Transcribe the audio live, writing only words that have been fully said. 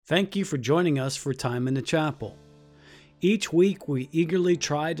Thank you for joining us for Time in the Chapel. Each week we eagerly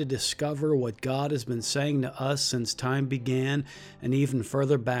try to discover what God has been saying to us since time began and even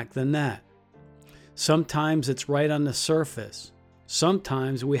further back than that. Sometimes it's right on the surface.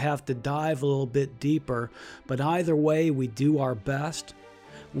 Sometimes we have to dive a little bit deeper, but either way we do our best.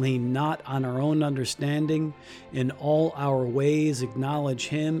 Lean not on our own understanding. In all our ways acknowledge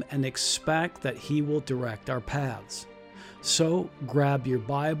Him and expect that He will direct our paths. So grab your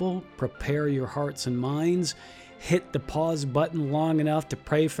Bible, prepare your hearts and minds, hit the pause button long enough to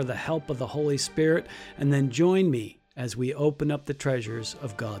pray for the help of the Holy Spirit, and then join me as we open up the treasures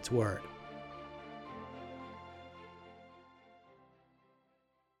of God's Word.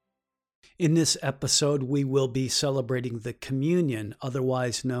 In this episode, we will be celebrating the communion,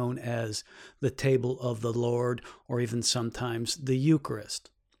 otherwise known as the table of the Lord, or even sometimes the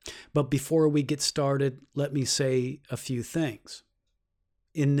Eucharist. But before we get started, let me say a few things.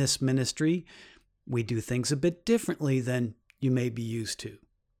 In this ministry, we do things a bit differently than you may be used to.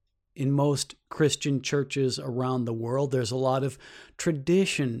 In most Christian churches around the world, there's a lot of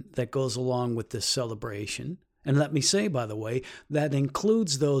tradition that goes along with this celebration. And let me say, by the way, that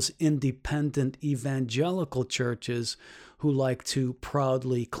includes those independent evangelical churches who like to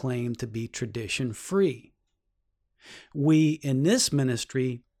proudly claim to be tradition-free. We, in this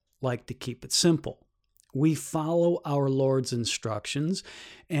ministry, like to keep it simple. We follow our Lord's instructions,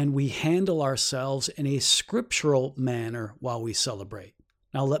 and we handle ourselves in a scriptural manner while we celebrate.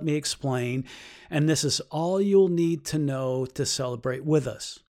 Now let me explain, and this is all you'll need to know to celebrate with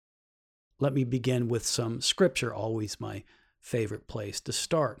us. Let me begin with some scripture, always my favorite place to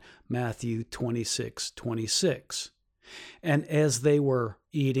start. Matthew 26:26. And as they were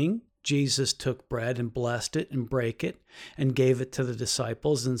eating, Jesus took bread and blessed it and brake it and gave it to the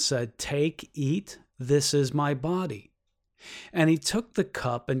disciples and said, "Take, eat, this is my body." And he took the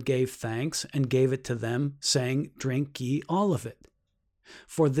cup and gave thanks and gave it to them, saying, "Drink ye all of it.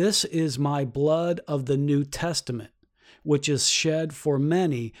 For this is my blood of the New Testament, which is shed for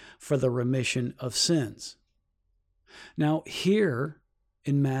many for the remission of sins." Now here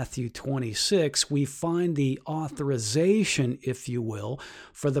in Matthew 26, we find the authorization, if you will,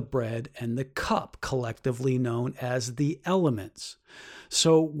 for the bread and the cup, collectively known as the elements.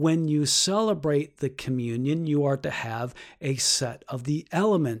 So when you celebrate the communion, you are to have a set of the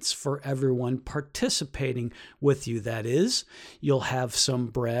elements for everyone participating with you. That is, you'll have some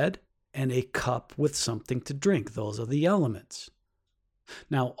bread and a cup with something to drink. Those are the elements.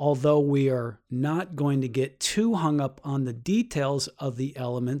 Now, although we are not going to get too hung up on the details of the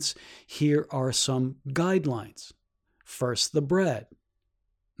elements, here are some guidelines. First, the bread.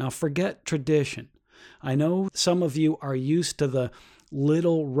 Now, forget tradition. I know some of you are used to the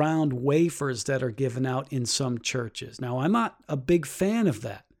little round wafers that are given out in some churches. Now, I'm not a big fan of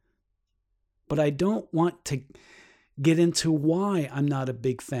that, but I don't want to get into why I'm not a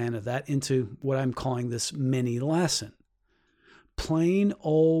big fan of that into what I'm calling this mini lesson. Plain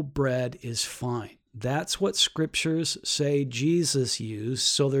old bread is fine. That's what scriptures say Jesus used,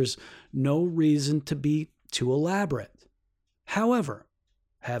 so there's no reason to be too elaborate. However,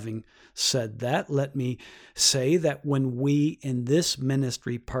 having said that, let me say that when we in this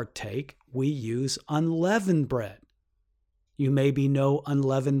ministry partake, we use unleavened bread. You maybe know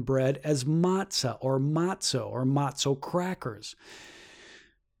unleavened bread as matzah or matzo crackers.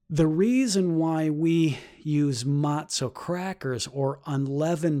 The reason why we use matzo crackers or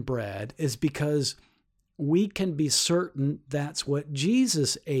unleavened bread is because we can be certain that's what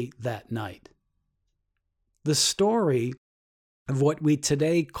Jesus ate that night. The story of what we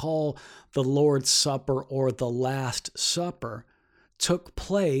today call the Lord's Supper or the Last Supper took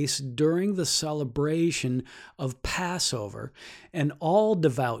place during the celebration of Passover, and all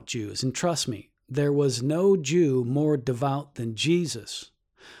devout Jews, and trust me, there was no Jew more devout than Jesus.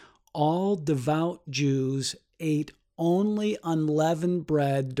 All devout Jews ate only unleavened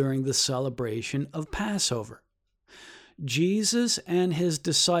bread during the celebration of Passover. Jesus and his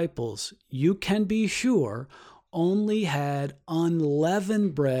disciples, you can be sure, only had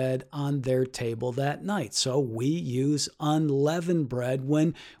unleavened bread on their table that night. So we use unleavened bread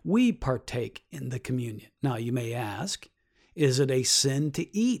when we partake in the communion. Now you may ask, is it a sin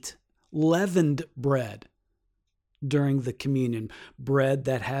to eat leavened bread during the communion, bread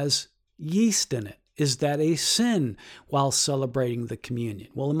that has yeast in it? Is that a sin while celebrating the communion?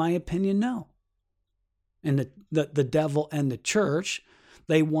 Well, in my opinion, no. And the devil and the church,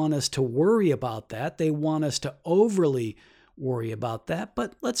 they want us to worry about that. They want us to overly worry about that,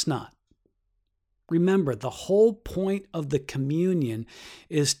 but let's not. Remember, the whole point of the communion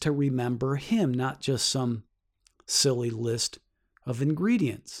is to remember Him, not just some silly list of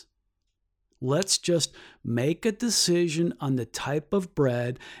ingredients. Let's just make a decision on the type of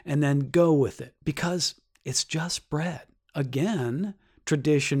bread and then go with it, because it's just bread. Again,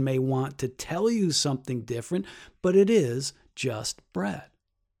 tradition may want to tell you something different, but it is just bread.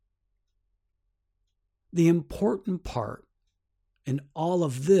 The important part in all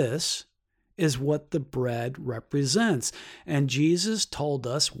of this is what the bread represents. And Jesus told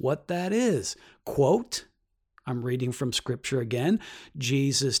us what that is. Quote, I'm reading from Scripture again.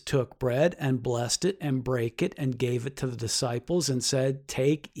 Jesus took bread and blessed it and brake it and gave it to the disciples and said,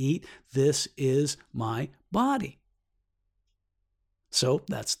 "Take, eat, this is my body." So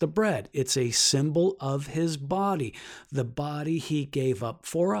that's the bread. It's a symbol of his body, the body he gave up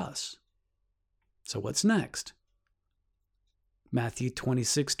for us. So what's next? Matthew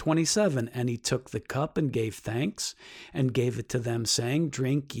 26:27, and he took the cup and gave thanks and gave it to them, saying,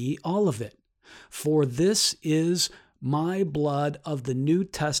 "Drink ye all of it. For this is my blood of the New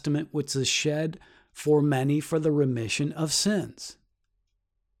Testament, which is shed for many for the remission of sins."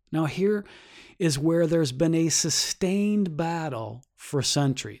 Now here is where there's been a sustained battle for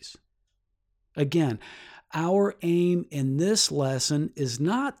centuries. Again, our aim in this lesson is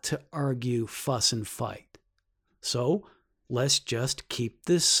not to argue, fuss, and fight. So let's just keep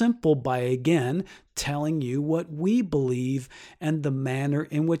this simple by again telling you what we believe and the manner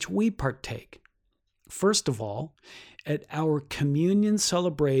in which we partake. First of all, at our communion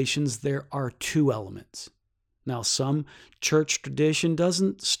celebrations, there are two elements. Now, some church tradition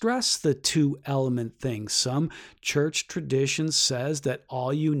doesn't stress the two-element thing. Some church tradition says that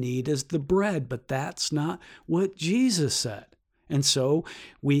all you need is the bread, but that's not what Jesus said. And so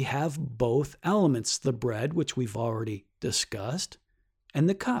we have both elements, the bread, which we've already discussed, and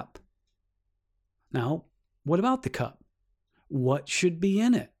the cup. Now, what about the cup? What should be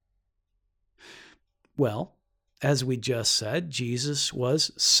in it? Well, as we just said, Jesus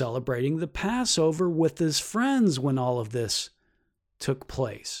was celebrating the Passover with his friends when all of this took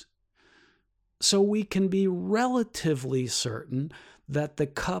place. So we can be relatively certain that the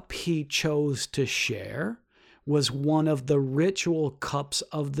cup he chose to share was one of the ritual cups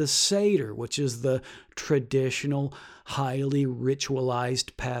of the Seder, which is the traditional, highly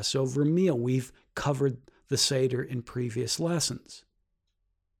ritualized Passover meal. We've covered the Seder in previous lessons.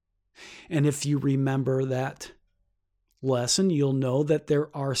 And if you remember that lesson, you'll know that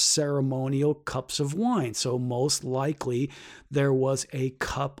there are ceremonial cups of wine. So most likely there was a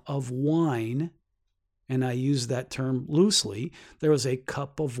cup of wine, and I use that term loosely. There was a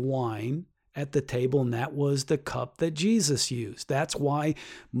cup of wine at the table, and that was the cup that Jesus used. That's why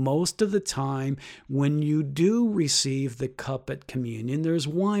most of the time when you do receive the cup at communion, there's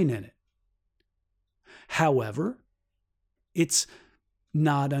wine in it. However, it's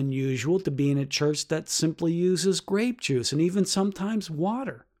not unusual to be in a church that simply uses grape juice and even sometimes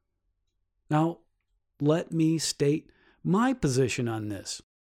water. Now, let me state my position on this.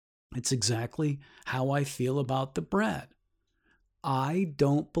 It's exactly how I feel about the bread. I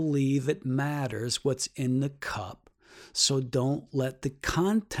don't believe it matters what's in the cup, so don't let the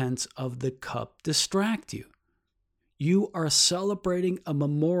contents of the cup distract you. You are celebrating a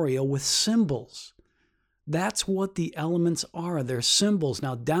memorial with symbols. That's what the elements are. They're symbols.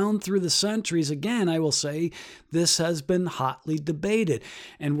 Now, down through the centuries, again, I will say this has been hotly debated,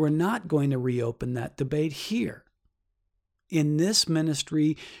 and we're not going to reopen that debate here. In this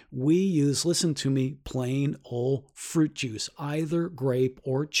ministry, we use, listen to me, plain old fruit juice, either grape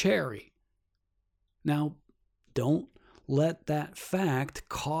or cherry. Now, don't let that fact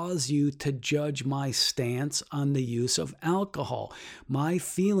cause you to judge my stance on the use of alcohol. My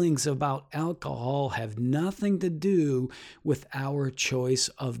feelings about alcohol have nothing to do with our choice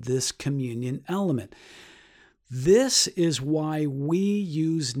of this communion element. This is why we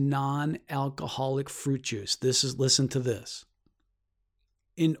use non-alcoholic fruit juice. Listen to this.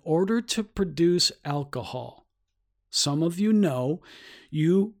 In order to produce alcohol, some of you know,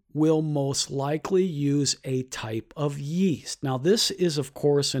 you will most likely use a type of yeast. Now, this is, of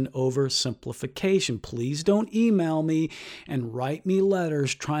course, an oversimplification. Please don't email me and write me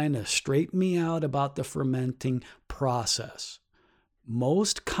letters trying to straighten me out about the fermenting process.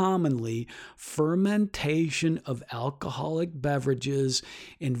 Most commonly, fermentation of alcoholic beverages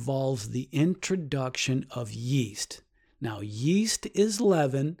involves the introduction of yeast. Now, yeast is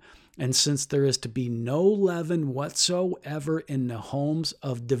leaven, and since there is to be no leaven whatsoever in the homes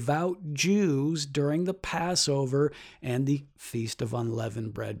of devout Jews during the Passover and the Feast of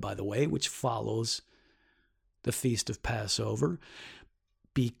Unleavened Bread, by the way, which follows the Feast of Passover,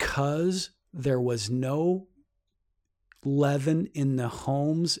 because there was no leaven in the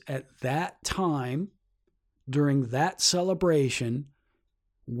homes at that time, during that celebration,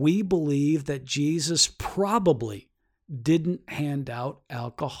 we believe that Jesus probably didn't hand out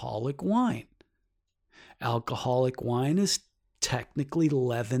alcoholic wine. Alcoholic wine is technically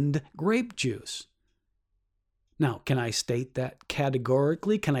leavened grape juice. Now, can I state that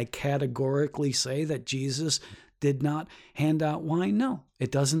categorically? Can I categorically say that Jesus did not hand out wine? No,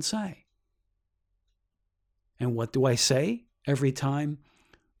 it doesn't say. And what do I say every time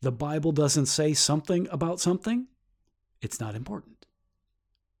the Bible doesn't say something about something? It's not important.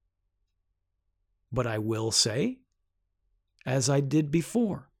 But I will say, as I did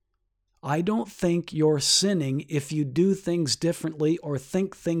before, I don't think you're sinning if you do things differently or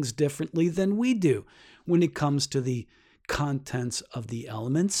think things differently than we do when it comes to the contents of the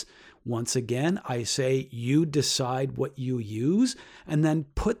elements. Once again, I say you decide what you use and then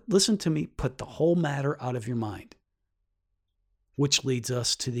listen to me, put the whole matter out of your mind. Which leads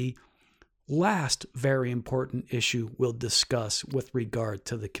us to the last very important issue we'll discuss with regard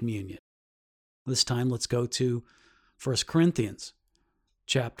to the communion. This time, let's go to 1 Corinthians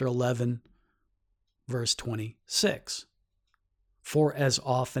chapter 11, verse 26. For as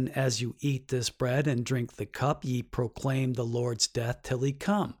often as you eat this bread and drink the cup, ye proclaim the Lord's death till he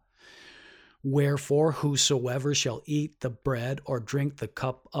come. Wherefore, whosoever shall eat the bread or drink the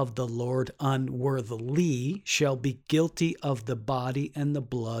cup of the Lord unworthily shall be guilty of the body and the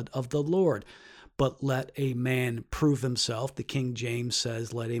blood of the Lord. But let a man prove himself. The King James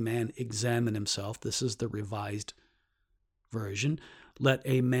says, let a man examine himself. This is the Revised Version. Let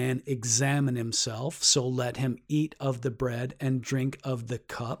a man examine himself, so let him eat of the bread and drink of the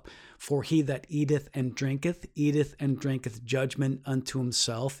cup. For he that eateth and drinketh judgment unto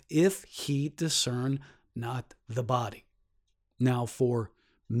himself, if he discern not the body. Now, for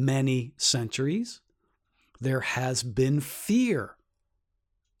many centuries, there has been fear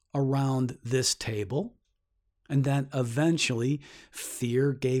around this table, and then eventually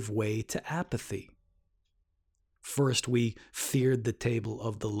fear gave way to apathy. First, we feared the table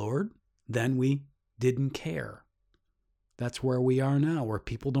of the Lord. Then we didn't care. That's where we are now, where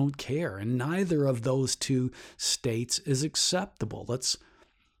people don't care. And neither of those two states is acceptable. Let's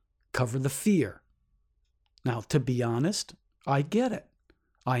cover the fear. Now, to be honest, I get it.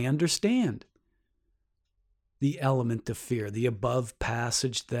 I understand the element of fear. The above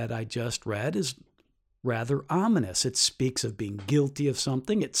passage that I just read is rather ominous. It speaks of being guilty of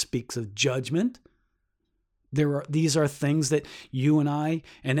something. It speaks of judgment. These are things that you and I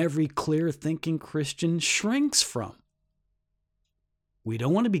and every clear-thinking Christian shrinks from. We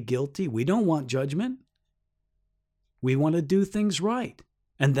don't want to be guilty. We don't want judgment. We want to do things right.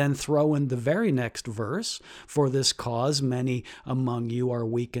 And then throw in the very next verse, for this cause many among you are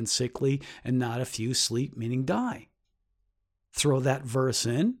weak and sickly, and not a few sleep, meaning die. Throw that verse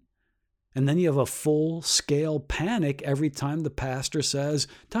in, and then you have a full-scale panic every time the pastor says,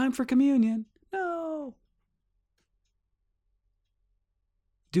 time for communion.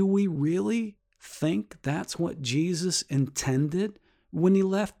 Do we really think that's what Jesus intended when he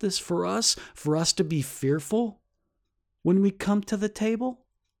left this for us to be fearful when we come to the table?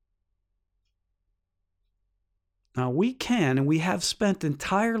 Now, we can, and we have spent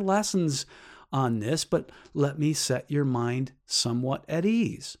entire lessons on this, but let me set your mind somewhat at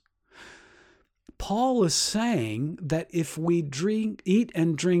ease. Paul is saying that if we eat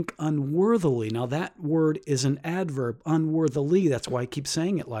and drink unworthily, now that word is an adverb, unworthily, that's why I keep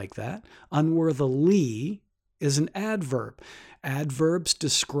saying it like that. Unworthily is an adverb. Adverbs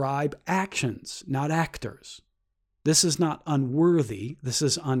describe actions, not actors. This is not unworthy, this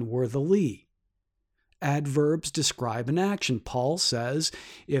is unworthily. Adverbs describe an action. Paul says,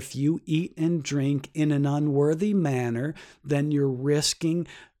 if you eat and drink in an unworthy manner, then you're risking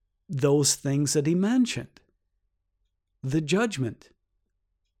those things that he mentioned. The judgment.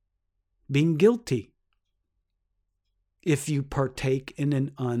 Being guilty. If you partake in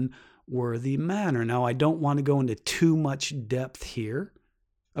an unworthy manner. Now, I don't want to go into too much depth here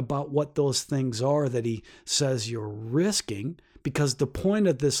about what those things are that he says you're risking, because the point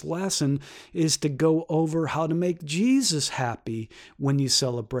of this lesson is to go over how to make Jesus happy when you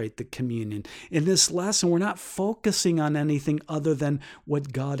celebrate the communion. In this lesson, we're not focusing on anything other than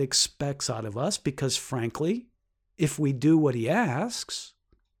what God expects out of us, because frankly, if we do what he asks,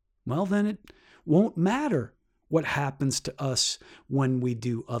 well, then it won't matter what happens to us when we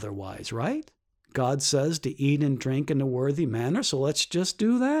do otherwise, right? God says to eat and drink in a worthy manner, so let's just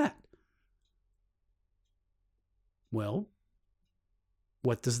do that. Well,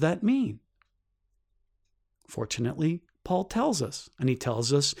 what does that mean? Fortunately, Paul tells us, and he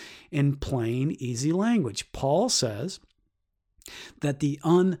tells us in plain, easy language. Paul says that the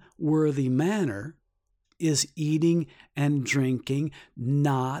unworthy manner is eating and drinking,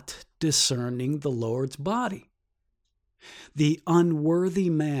 not discerning the Lord's body. The unworthy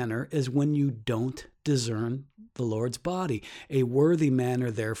manner is when you don't discern the Lord's body. A worthy manner,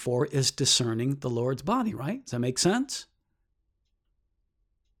 therefore, is discerning the Lord's body, right? Does that make sense?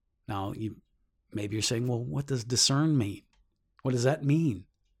 Now, maybe you're saying, well, what does discern mean? What does that mean?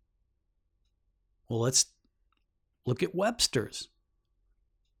 Well, let's look at Webster's.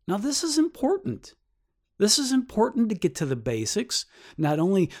 Now, this is important. This is important to get to the basics, not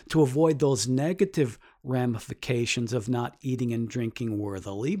only to avoid those negative ramifications of not eating and drinking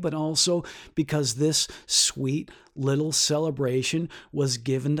worthily, but also because this sweet little celebration was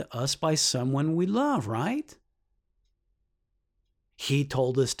given to us by someone we love, right? He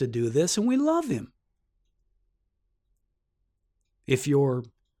told us to do this, and we love him. If your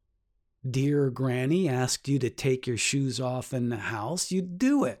dear granny asked you to take your shoes off in the house, you'd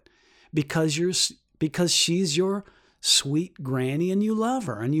do it because she's your sweet granny and you love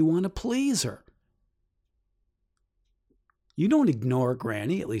her and you want to please her. You don't ignore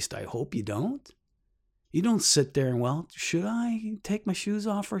granny, at least I hope you don't. You don't sit there and, well, should I take my shoes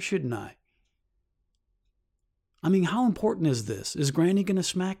off or shouldn't I? I mean, how important is this? Is granny going to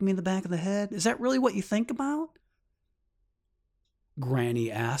smack me in the back of the head? Is that really what you think about?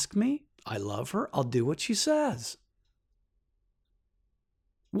 Granny asked me. I love her. I'll do what she says.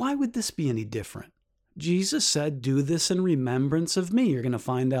 Why would this be any different? Jesus said, do this in remembrance of me. You're going to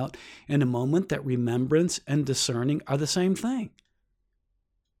find out in a moment that remembrance and discerning are the same thing.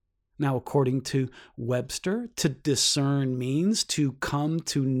 Now, according to Webster, to discern means to come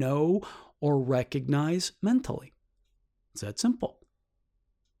to know or recognize mentally. It's that simple.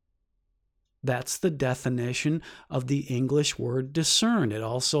 That's the definition of the English word discern. It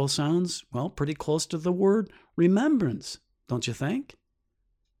also sounds, well, pretty close to the word remembrance, don't you think?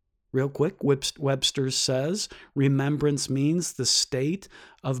 Real quick, Webster says remembrance means the state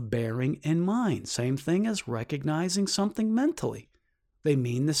of bearing in mind. Same thing as recognizing something mentally. They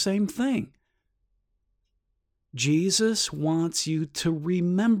mean the same thing. Jesus wants you to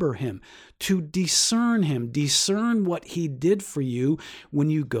remember him, to discern what he did for you when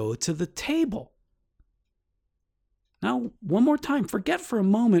you go to the table. Now, one more time, forget for a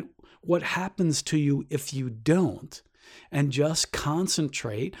moment what happens to you if you don't, and just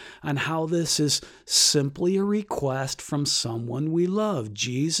concentrate on how this is simply a request from someone we love.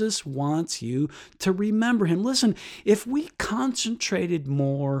 Jesus wants you to remember him. Listen, if we concentrated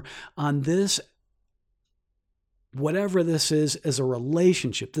more on this, whatever this is, as a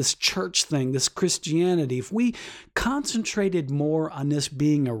relationship, this church thing, this Christianity, if we concentrated more on this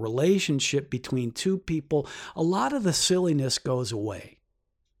being a relationship between two people, a lot of the silliness goes away.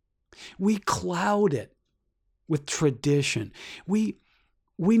 We cloud it with tradition. We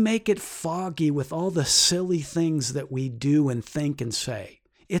make it foggy with all the silly things that we do and think and say.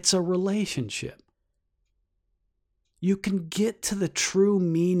 It's a relationship. You can get to the true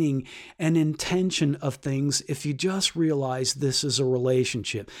meaning and intention of things if you just realize this is a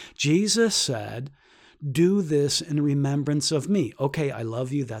relationship. Jesus said, do this in remembrance of me. Okay, I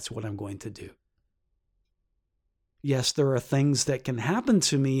love you. That's what I'm going to do. Yes, there are things that can happen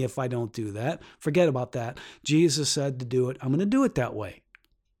to me if I don't do that. Forget about that. Jesus said to do it. I'm going to do it that way.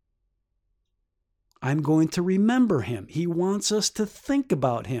 I'm going to remember him. He wants us to think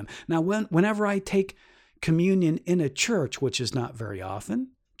about him. Now, whenever I take communion in a church, which is not very often,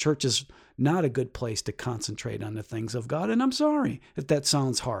 church is not a good place to concentrate on the things of God. And I'm sorry if that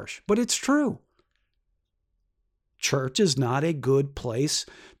sounds harsh, but it's true. Church is not a good place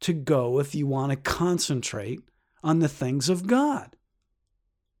to go if you want to concentrate on the things of God.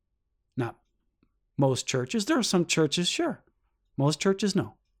 Not most churches. There are some churches, sure. Most churches,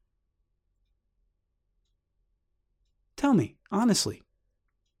 no. Tell me, honestly,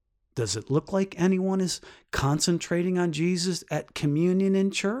 does it look like anyone is concentrating on Jesus at communion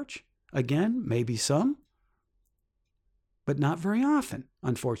in church? Again, maybe some, but not very often,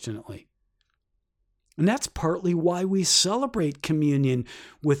 unfortunately. And that's partly why we celebrate communion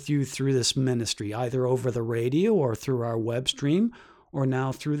with you through this ministry, either over the radio or through our web stream, or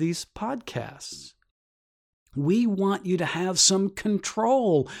now through these podcasts. We want you to have some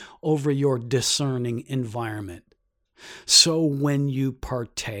control over your discerning environment. So when you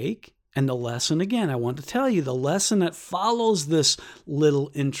partake, and the lesson, again, I want to tell you, the lesson that follows this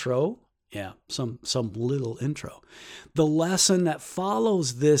little intro, some little intro, the lesson that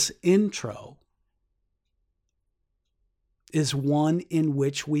follows this intro is one in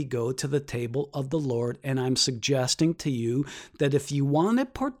which we go to the table of the Lord, and I'm suggesting to you that if you want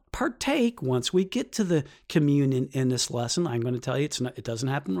to partake, once we get to the communion in this lesson, I'm going to tell you it doesn't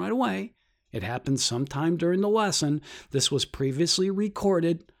happen right away. It happened sometime during the lesson. This was previously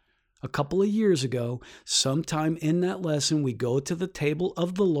recorded a couple of years ago. Sometime in that lesson, we go to the table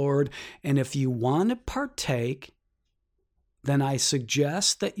of the Lord, and if you want to partake, then I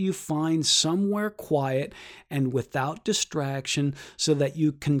suggest that you find somewhere quiet and without distraction so that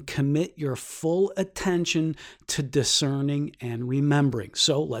you can commit your full attention to discerning and remembering.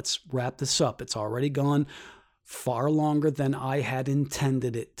 So let's wrap this up. It's already gone far longer than I had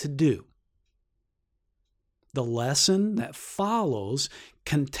intended it to do. The lesson that follows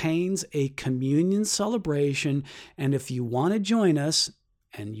contains a communion celebration, and if you want to join us,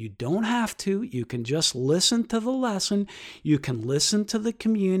 and you don't have to, you can just listen to the lesson. You can listen to the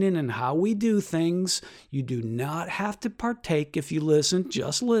communion and how we do things. You do not have to partake if you listen,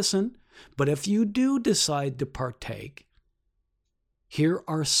 just listen. But if you do decide to partake, here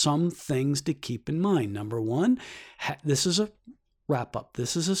are some things to keep in mind. Number one, this is a wrap up.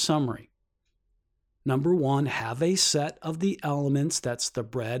 This is a summary. Number one, have a set of the elements, that's the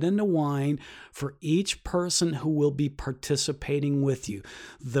bread and the wine, for each person who will be participating with you.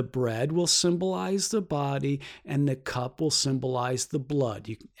 The bread will symbolize the body, and the cup will symbolize the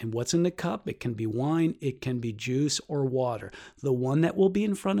blood. And what's in the cup? It can be wine, it can be juice, or water. The one that will be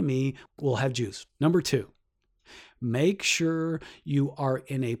in front of me will have juice. Number two, make sure you are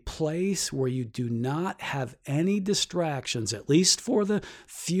in a place where you do not have any distractions, at least for the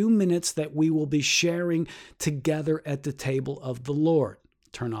few minutes that we will be sharing together at the table of the Lord.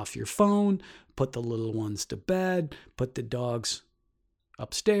 Turn off your phone, put the little ones to bed, put the dogs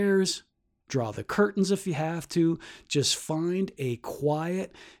upstairs, draw the curtains if you have to. Just find a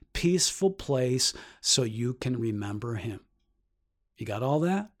quiet, peaceful place so you can remember Him. You got all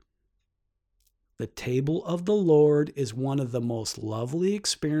that? The table of the Lord is one of the most lovely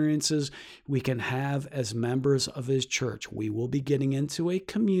experiences we can have as members of His church. We will be getting into a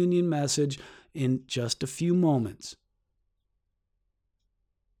communion message in just a few moments.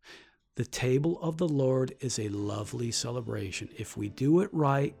 The table of the Lord is a lovely celebration. If we do it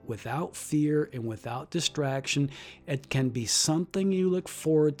right, without fear and without distraction, it can be something you look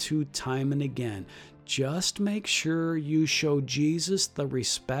forward to time and again. Just make sure you show Jesus the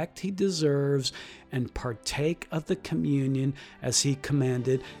respect He deserves and partake of the communion as He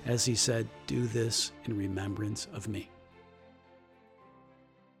commanded, as He said, "Do this in remembrance of me."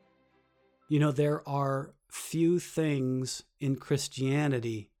 You know, there are few things in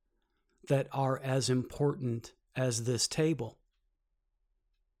Christianity that are as important as this table.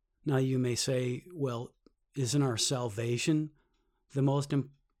 Now you may say, well, isn't our salvation the most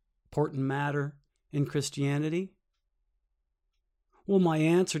important matter in Christianity? Well, my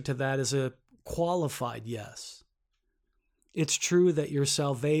answer to that is a qualified yes. It's true that your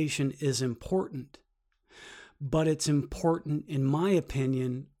salvation is important, but it's important, in my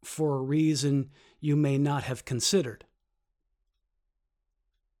opinion, for a reason you may not have considered.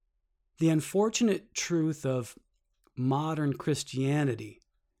 The unfortunate truth of modern Christianity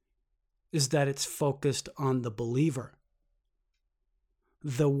is that it's focused on the believer.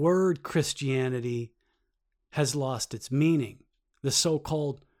 The word Christianity has lost its meaning. The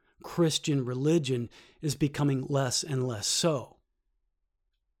so-called Christian religion is becoming less and less so.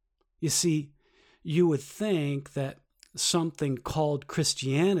 You see, you would think that something called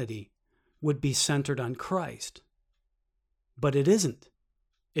Christianity would be centered on Christ, but it isn't.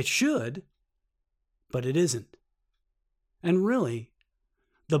 It should, but it isn't. And really,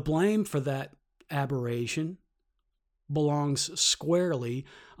 the blame for that aberration belongs squarely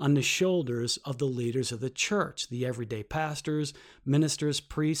on the shoulders of the leaders of the church, the everyday pastors, ministers,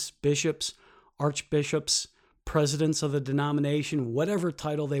 priests, bishops, archbishops, presidents of the denomination, whatever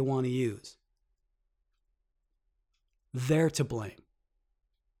title they want to use. They're to blame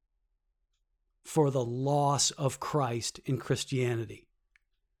for the loss of Christ in Christianity.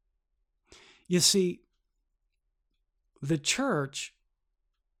 You see, the church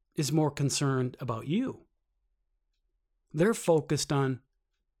is more concerned about you. They're focused on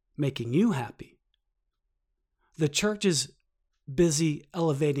making you happy. The church is busy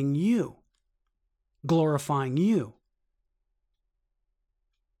elevating you, glorifying you.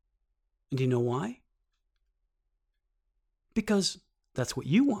 And do you know why? Because that's what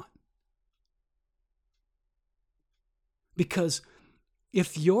you want. Because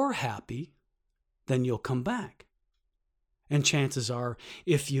if you're happy, then you'll come back. And chances are,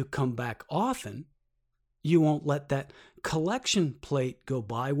 if you come back often, you won't let that collection plate go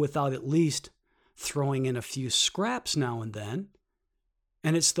by without at least throwing in a few scraps now and then.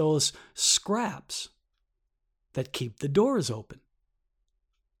 And it's those scraps that keep the doors open.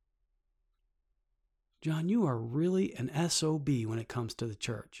 John, you are really an SOB when it comes to the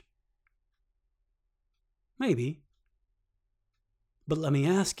church. Maybe. But let me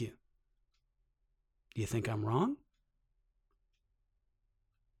ask you, do you think I'm wrong?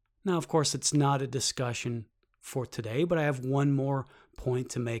 Now, of course, it's not a discussion for today, but I have one more point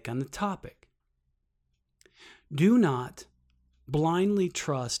to make on the topic. Do not blindly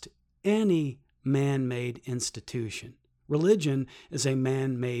trust any man-made institution. Religion is a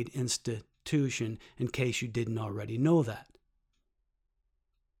man-made institution, in case you didn't already know that.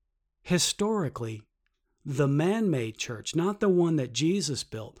 Historically, the man-made church, not the one that Jesus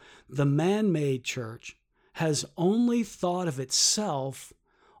built, the man-made church has only thought of itself,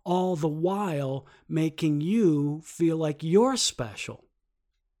 all the while making you feel like you're special.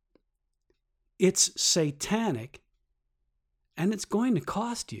 It's satanic, and it's going to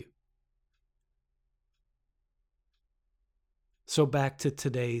cost you. So back to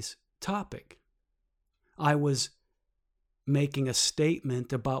today's topic. I was making a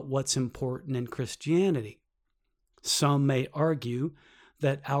statement about what's important in Christianity. Some may argue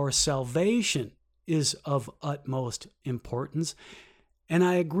that our salvation is of utmost importance, and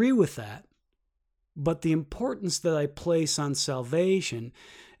I agree with that. But the importance that I place on salvation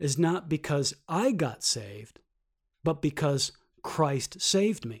is not because I got saved, but because Christ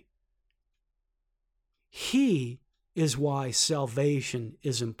saved me. He is why salvation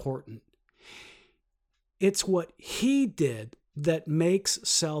is important. It's what He did that makes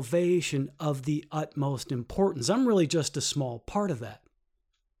salvation of the utmost importance. I'm really just a small part of that.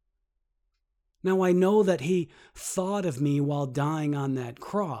 Now, I know that He thought of me while dying on that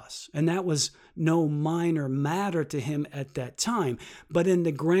cross, and that was no minor matter to Him at that time. But in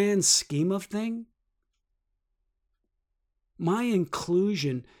the grand scheme of things, my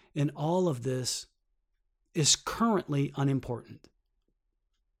inclusion in all of this is currently unimportant.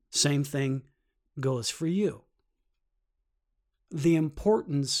 Same thing goes for you. The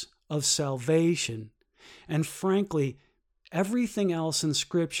importance of salvation, and frankly, everything else in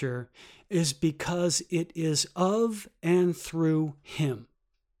Scripture, is because it is of and through Him.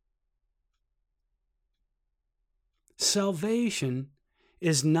 Salvation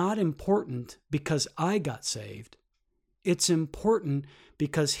is not important because I got saved. It's important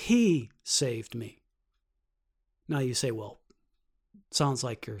because He saved me. Now you say, well, sounds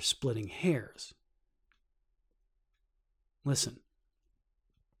like you're splitting hairs. Listen,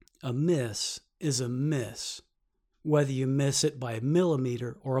 a miss is a miss, whether you miss it by a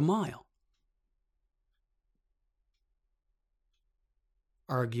millimeter or a mile.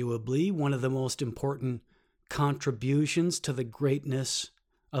 Arguably, one of the most important contributions to the greatness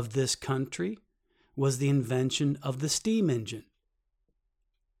of this country was the invention of the steam engine.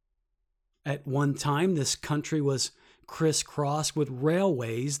 At one time, this country was crisscrossed with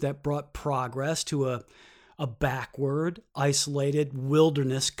railways that brought progress to a backward, isolated,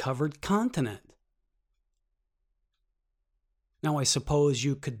 wilderness-covered continent. Now, I suppose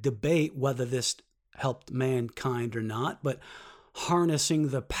you could debate whether this helped mankind or not, but harnessing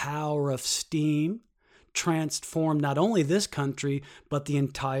the power of steam transformed not only this country, but the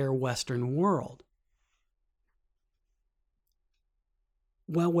entire Western world.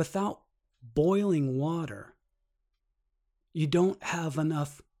 Well, without boiling water, you don't have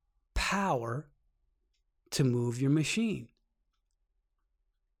enough power to move your machine.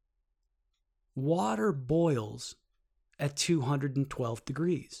 Water boils at 212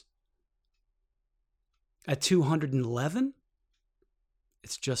 degrees. At 211,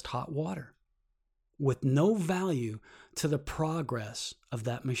 it's just hot water with no value to the progress of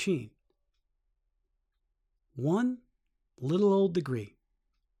that machine. One little old degree.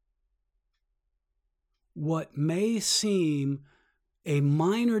 What may seem a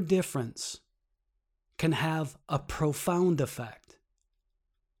minor difference can have a profound effect.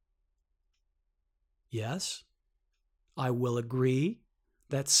 Yes, I will agree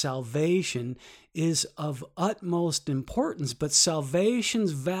that salvation is of utmost importance, but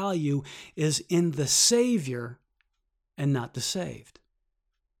salvation's value is in the Savior and not the saved.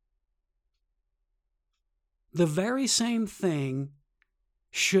 The very same thing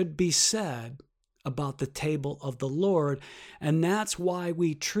should be said about the table of the Lord, and that's why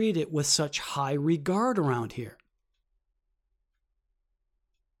we treat it with such high regard around here.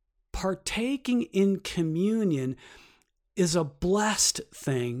 Partaking in communion is a blessed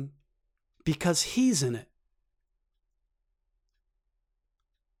thing because He's in it.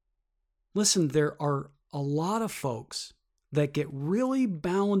 Listen, there are a lot of folks that get really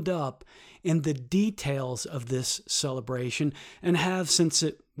bound up in the details of this celebration and have since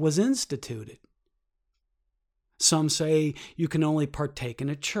it was instituted. Some say you can only partake in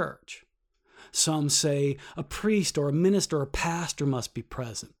a church. Some say a priest or a minister or a pastor must be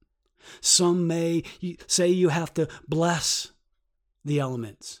present. Some may say you have to bless the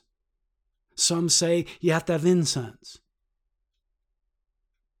elements. Some say you have to have incense.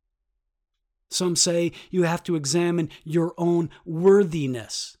 Some say you have to examine your own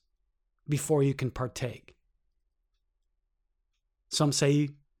worthiness before you can partake. Some say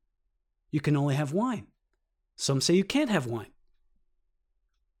you can only have wine. Some say you can't have wine.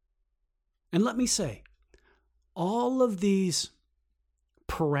 And let me say, all of these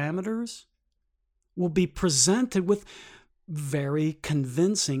parameters will be presented with very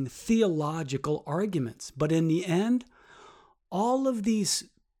convincing theological arguments. But in the end, all of these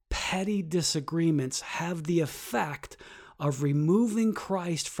petty disagreements have the effect of removing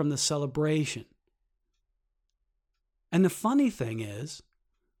Christ from the celebration. And the funny thing is,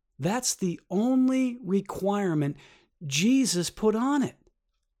 that's the only requirement Jesus put on it.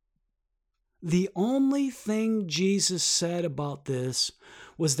 The only thing Jesus said about this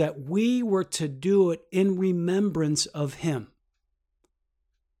was that we were to do it in remembrance of him.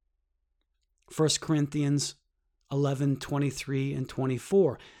 1 Corinthians 11:23 and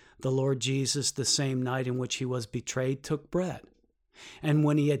 24. The Lord Jesus, the same night in which he was betrayed, took bread. And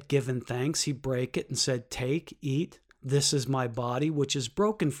when he had given thanks, he brake it and said, "Take, eat, this is my body, which is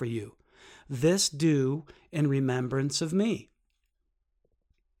broken for you. This do in remembrance of me."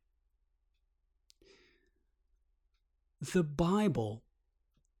 The Bible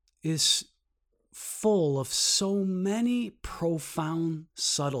is full of so many profound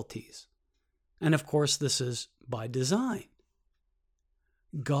subtleties. And of course, this is by design.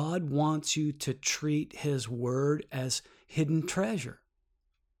 God wants you to treat his word as hidden treasure.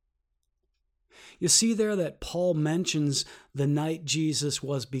 You see there that Paul mentions the night Jesus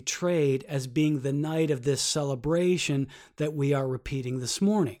was betrayed as being the night of this celebration that we are repeating this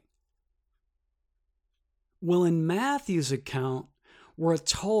morning. Well, in Matthew's account, we're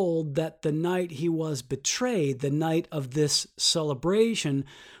told that the night he was betrayed, the night of this celebration,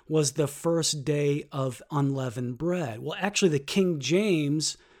 was the first day of unleavened bread. Well, actually, the King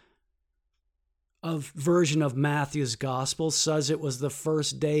James version of Matthew's gospel says it was the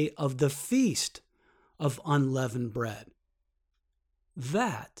first day of the feast of unleavened bread.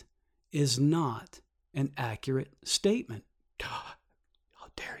 That is not an accurate statement. How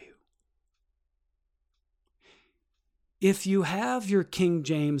dare you? If you have your King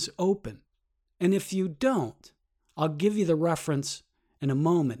James open, and if you don't, I'll give you the reference in a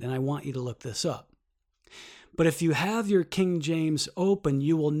moment, and I want you to look this up. But if you have your King James open,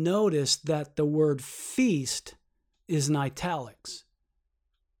 you will notice that the word feast is in italics.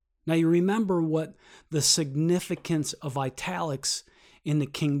 Now you remember what the significance of italics in the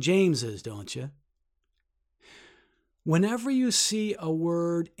King James is, don't you? Whenever you see a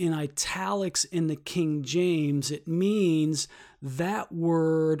word in italics in the King James, it means that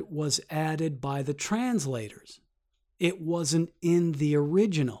word was added by the translators. It wasn't in the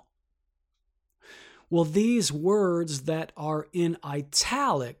original. Well, these words that are in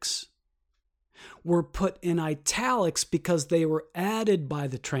italics were put in italics because they were added by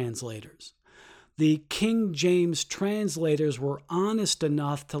the translators. The King James translators were honest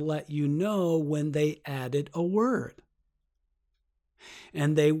enough to let you know when they added a word.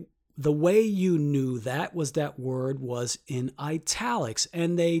 And the way you knew that was that word was in italics.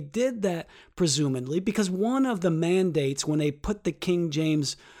 And they did that presumably because one of the mandates when they put the King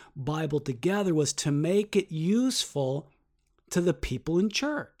James Bible together was to make it useful to the people in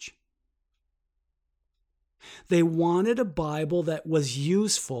church. They wanted a Bible that was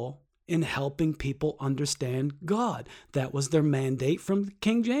useful in helping people understand God. That was their mandate from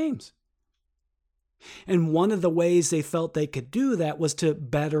King James. And one of the ways they felt they could do that was to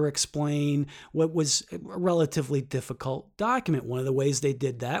better explain what was a relatively difficult document. One of the ways they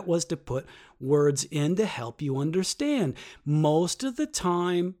did that was to put words in to help you understand. Most of the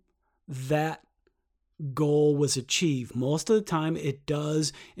time, that goal was achieved. Most of the time, it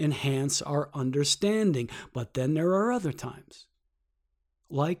does enhance our understanding. But then there are other times,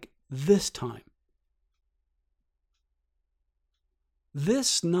 like this time.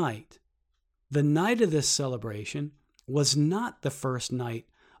 This night, the night of this celebration, was not the first night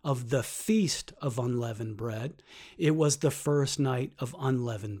of the Feast of Unleavened Bread. It was the first night of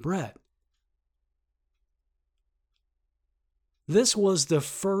unleavened bread. This was the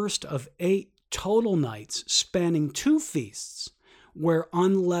first of 8 total nights spanning 2 feasts where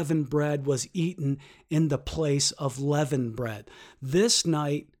unleavened bread was eaten in the place of leavened bread. This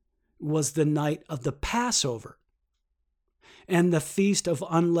night was the night of the Passover. And the Feast of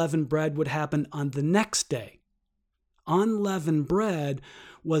Unleavened Bread would happen on the next day. Unleavened bread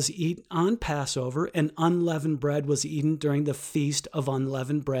was eaten on Passover, and unleavened bread was eaten during the Feast of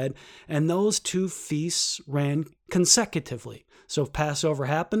Unleavened Bread, and those two feasts ran consecutively. So Passover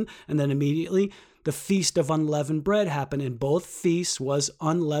happened, and then immediately the Feast of Unleavened Bread happened, and both feasts was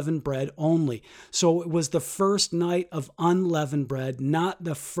unleavened bread only. So it was the first night of unleavened bread, not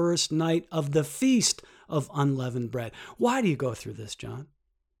the first night of the Feast of Unleavened Bread. Why do you go through this, John?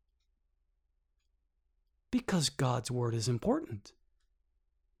 Because God's word is important.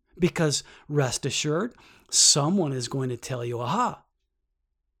 Because rest assured, someone is going to tell you, aha,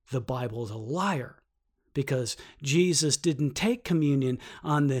 the Bible is a liar. Because Jesus didn't take communion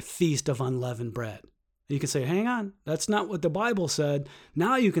on the Feast of Unleavened Bread. You can say, hang on, that's not what the Bible said.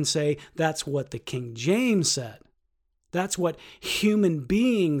 Now you can say, that's what the King James said. That's what human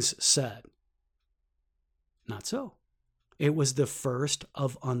beings said. Not so. It was the first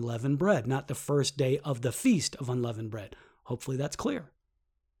of unleavened bread, not the first day of the Feast of Unleavened Bread. Hopefully that's clear.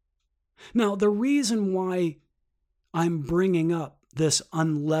 Now, the reason why I'm bringing up this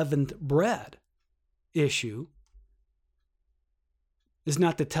unleavened bread issue is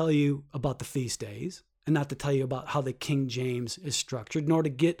not to tell you about the feast days and not to tell you about how the King James is structured, nor to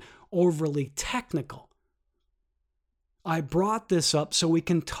get overly technical. I brought this up so we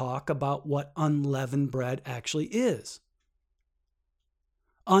can talk about what unleavened bread actually is.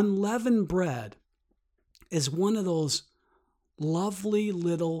 Unleavened bread is one of those lovely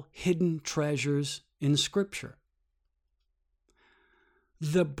little hidden treasures in Scripture.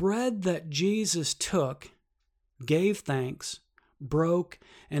 The bread that Jesus took, gave thanks, broke,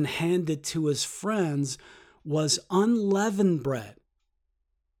 and handed to his friends was unleavened bread.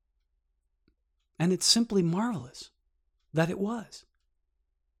 And it's simply marvelous that it was.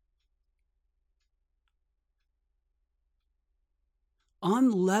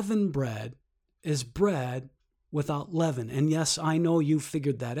 Unleavened bread is bread without leaven. And yes, I know you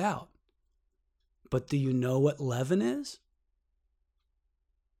figured that out. But do you know what leaven is?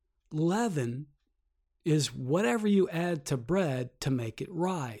 Leaven is whatever you add to bread to make it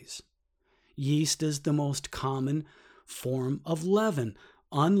rise. Yeast is the most common form of leaven.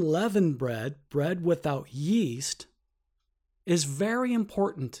 Unleavened bread, bread without yeast, is very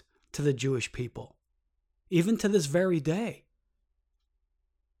important to the Jewish people, even to this very day.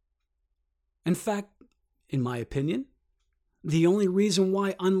 In fact, in my opinion, the only reason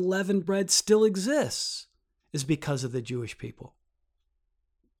why unleavened bread still exists is because of the Jewish people.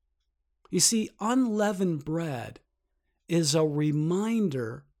 You see, unleavened bread is a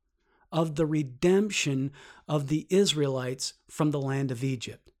reminder of the redemption of the Israelites from the land of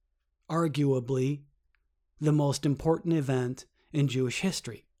Egypt, arguably the most important event in Jewish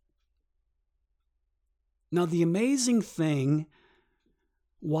history. Now, the amazing thing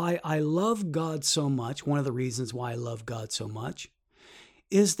why I love God so much, one of the reasons why I love God so much,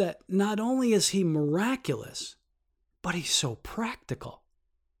 is that not only is he miraculous, but he's so practical.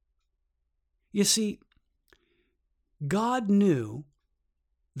 You see, God knew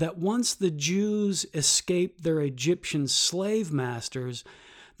that once the Jews escaped their Egyptian slave masters,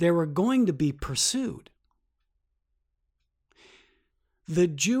 they were going to be pursued. The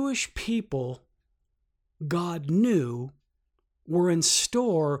Jewish people, God knew, were in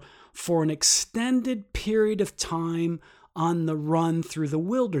store for an extended period of time on the run through the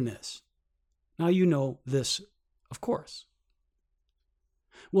wilderness. Now, you know this, of course.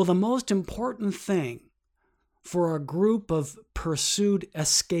 Well, the most important thing for a group of pursued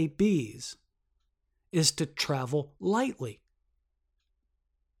escapees is to travel lightly.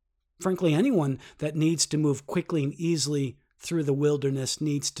 Frankly, anyone that needs to move quickly and easily through the wilderness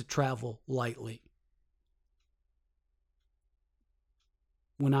needs to travel lightly.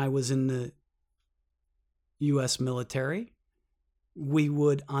 When I was in the U.S. military, we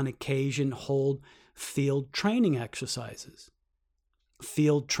would on occasion hold field training exercises.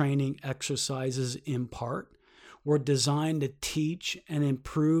 Field training exercises, in part, were designed to teach and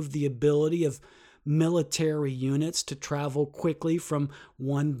improve the ability of military units to travel quickly from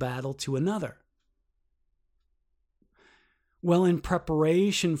one battle to another. Well, in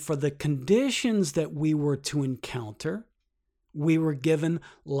preparation for the conditions that we were to encounter, we were given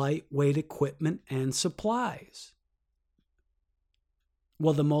lightweight equipment and supplies.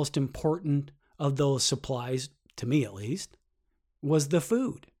 Well, the most important of those supplies, to me at least, was the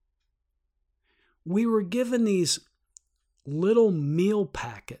food. We were given these little meal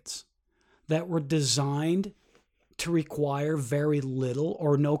packets that were designed to require very little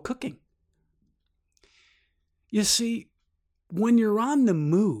or no cooking. You see, when you're on the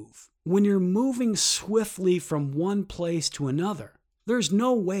move, when you're moving swiftly from one place to another, there's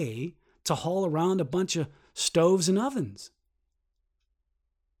no way to haul around a bunch of stoves and ovens.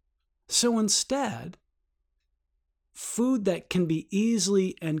 So instead, food that can be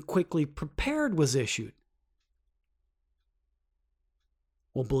easily and quickly prepared was issued.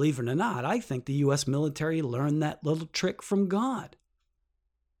 Well, believe it or not, I think the U.S. military learned that little trick from God.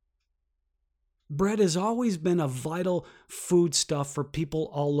 Bread has always been a vital foodstuff for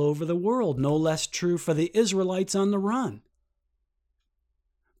people all over the world, no less true for the Israelites on the run.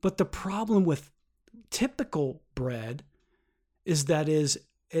 But the problem with typical bread is that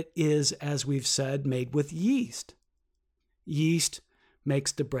it is, as we've said, made with yeast. Yeast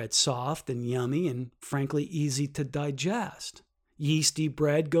makes the bread soft and yummy and, frankly, easy to digest. Yeasty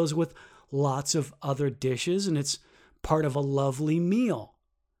bread goes with lots of other dishes, and it's part of a lovely meal.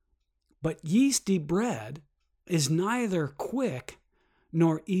 But yeasty bread is neither quick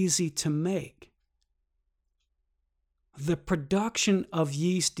nor easy to make. The production of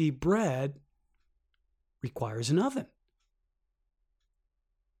yeasty bread requires an oven.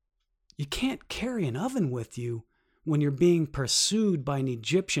 You can't carry an oven with you when you're being pursued by an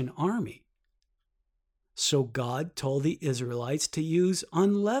Egyptian army. So God told the Israelites to use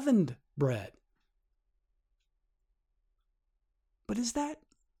unleavened bread. But is that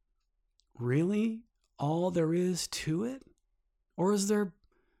really all there is to it? Or is there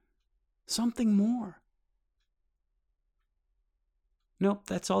something more? Nope,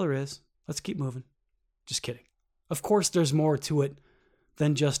 that's all there is. Let's keep moving. Just kidding. Of course, there's more to it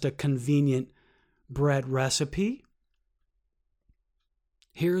than just a convenient bread recipe.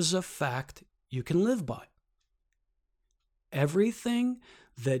 Here's a fact you can live by. Everything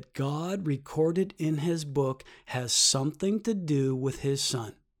that God recorded in His book has something to do with His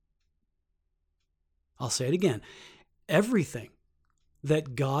Son. I'll say it again. Everything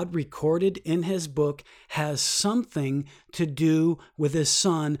that God recorded in His book has something to do with His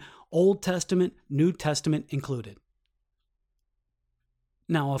Son, Old Testament, New Testament included.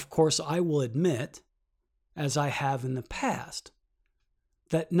 Now, of course, I will admit, as I have in the past,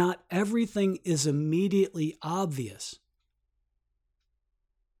 that not everything is immediately obvious.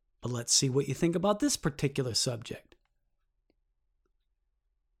 But let's see what you think about this particular subject.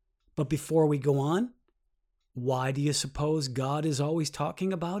 But before we go on, why do you suppose God is always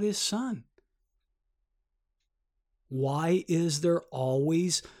talking about His Son? Why is there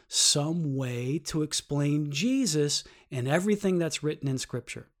always some way to explain Jesus in everything that's written in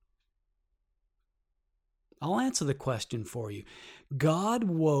Scripture? I'll answer the question for you. God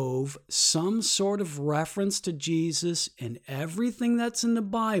wove some sort of reference to Jesus in everything that's in the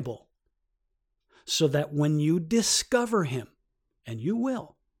Bible so that when you discover Him, and you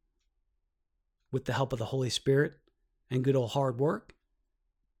will, with the help of the Holy Spirit and good old hard work,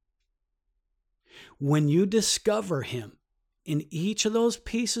 when you discover Him in each of those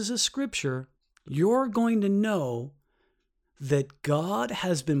pieces of Scripture, you're going to know that God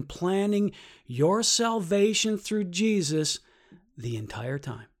has been planning your salvation through Jesus the entire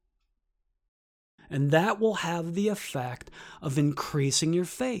time. And that will have the effect of increasing your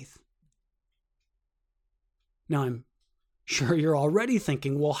faith. Now, I'm sure you're already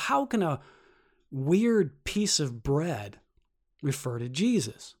thinking, well, how can a weird piece of bread refer to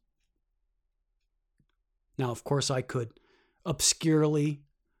Jesus? Now, of course, I could obscurely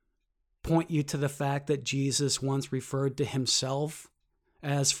point you to the fact that Jesus once referred to Himself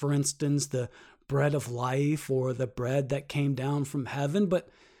as, for instance, the bread of life or the bread that came down from heaven, but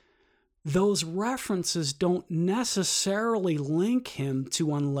those references don't necessarily link Him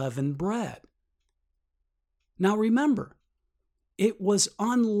to unleavened bread. Now remember, it was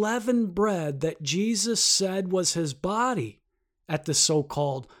unleavened bread that Jesus said was His body at the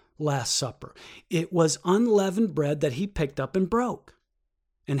so-called Last Supper. It was unleavened bread that He picked up and broke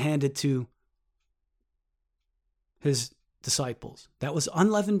and handed to His disciples. That was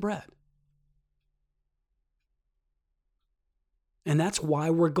unleavened bread. And that's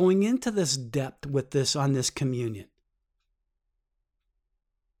why we're going into this depth with this on this communion.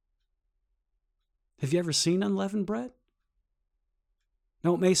 Have you ever seen unleavened bread?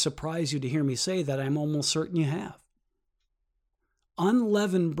 Now, it may surprise you to hear me say that. I'm almost certain you have.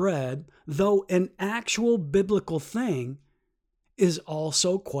 Unleavened bread, though an actual biblical thing, is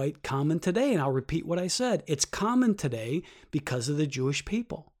also quite common today. And I'll repeat what I said. It's common today because of the Jewish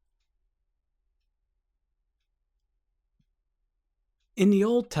people. In the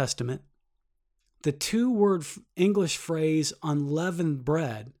Old Testament, the two-word English phrase unleavened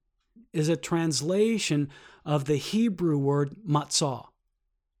bread is a translation of the Hebrew word matzah.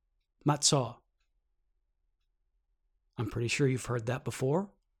 Matzah. I'm pretty sure you've heard that before.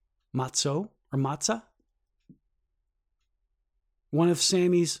 Matzo or matzah. One of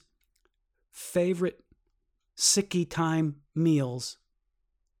Sammy's favorite sicky time meals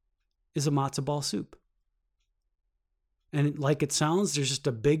is a matzo ball soup. And like it sounds, there's just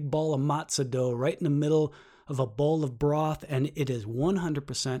a big ball of matzo dough right in the middle of a bowl of broth, and it is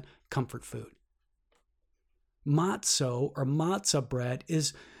 100% comfort food. Matzo or matzah bread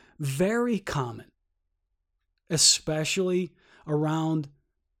is very common, especially around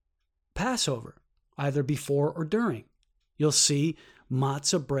Passover, either before or during. You'll see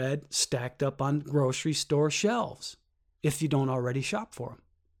matzah bread stacked up on grocery store shelves if you don't already shop for them.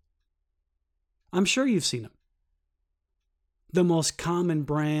 I'm sure you've seen them. The most common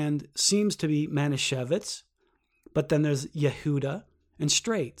brand seems to be Manischewitz, but then there's Yehuda and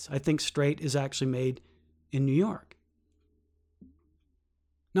Straits. I think Straight is actually made in New York.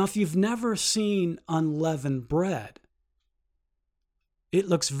 Now, if you've never seen unleavened bread, it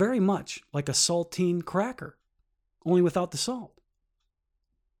looks very much like a saltine cracker, only without the salt.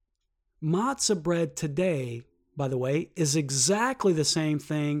 Matzah bread today, by the way, is exactly the same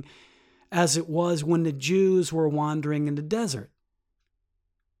thing as it was when the Jews were wandering in the desert.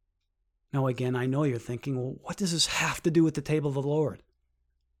 Now, again, I know you're thinking, well, what does this have to do with the table of the Lord?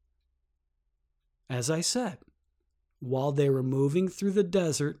 As I said, while they were moving through the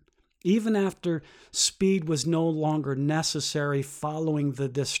desert, even after speed was no longer necessary following the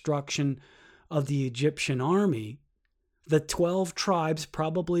destruction of the Egyptian army, the 12 tribes,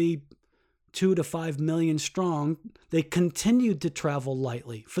 probably 2 to 5 million strong, they continued to travel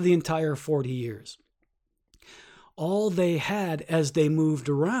lightly for the entire 40 years. All they had as they moved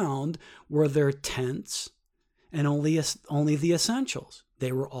around were their tents and only the essentials.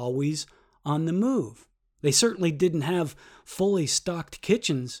 They were always on the move. They certainly didn't have fully stocked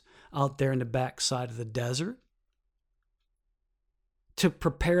kitchens out there in the backside of the desert. To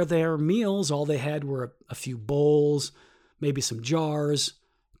prepare their meals, all they had were a few bowls, maybe some jars,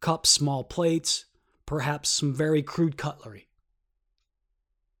 cups, small plates, perhaps some very crude cutlery.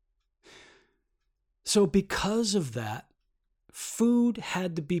 So because of that, food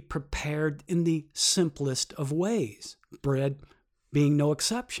had to be prepared in the simplest of ways, bread being no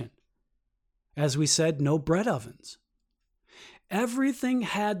exception. As we said, no bread ovens. Everything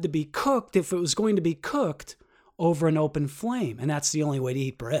had to be cooked, if it was going to be cooked, over an open flame. And that's the only way to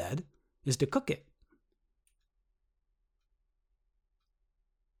eat bread, is to cook it.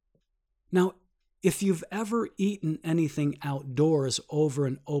 Now, if you've ever eaten anything outdoors over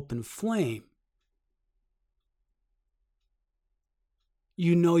an open flame,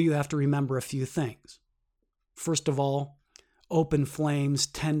 you know you have to remember a few things. First of all, open flames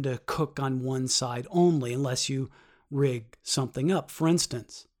tend to cook on one side only unless you rig something up. For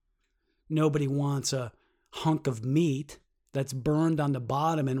instance, nobody wants a hunk of meat that's burned on the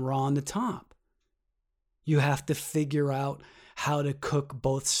bottom and raw on the top. You have to figure out how to cook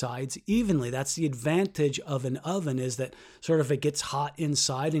both sides evenly. That's the advantage of an oven, is that sort of it gets hot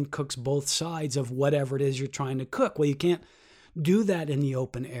inside and cooks both sides of whatever it is you're trying to cook. Well, you can't do that in the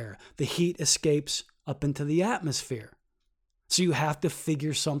open air. The heat escapes up into the atmosphere. So you have to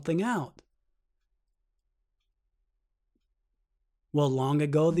figure something out. Well, long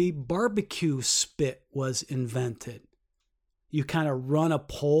ago, the barbecue spit was invented. You kind of run a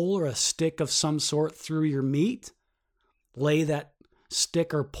pole or a stick of some sort through your meat, lay that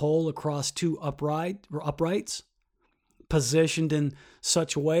stick or pole across two uprights, positioned in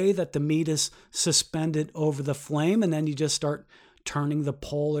such a way that the meat is suspended over the flame, and then you just start turning the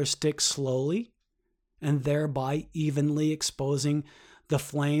pole or stick slowly, and thereby evenly exposing the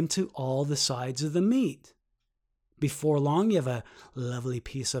flame to all the sides of the meat. Before long, you have a lovely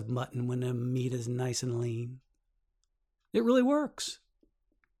piece of mutton when the meat is nice and lean. It really works.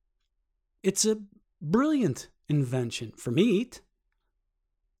 It's a brilliant invention for meat,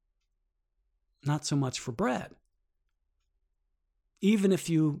 not so much for bread. Even if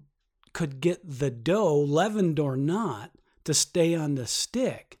you could get the dough, leavened or not, to stay on the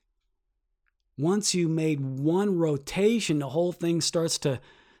stick, once you made one rotation, the whole thing starts to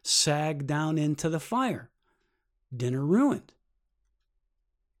sag down into the fire. Dinner ruined.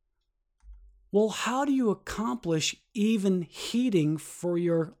 Well, how do you accomplish even heating for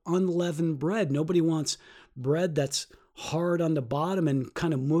your unleavened bread? Nobody wants bread that's hard on the bottom and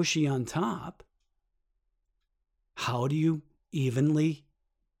kind of mushy on top. How do you evenly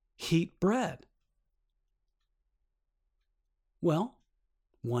heat bread? Well,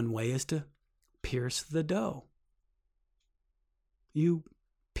 one way is to pierce the dough. You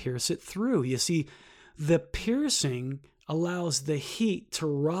pierce it through. You see, the piercing allows the heat to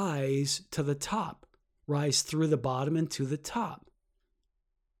rise to the top, rise through the bottom and to the top.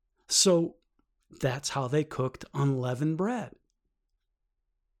 So that's how they cooked unleavened bread.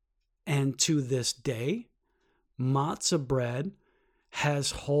 And to this day, matzah bread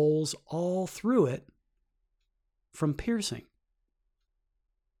has holes all through it from piercing.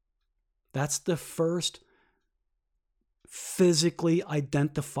 That's the first physically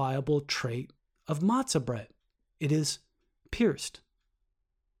identifiable trait of matzah bread. It is pierced.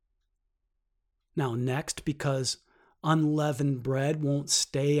 Now, next, because unleavened bread won't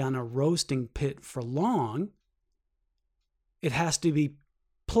stay on a roasting pit for long, it has to be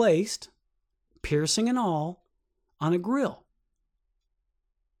placed, piercing and all, on a grill.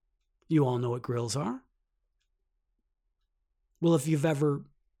 You all know what grills are. Well, if you've ever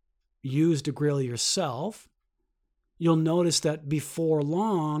used a grill yourself, you'll notice that before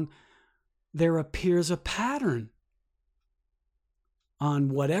long, there appears a pattern on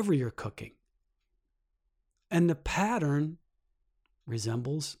whatever you're cooking. And the pattern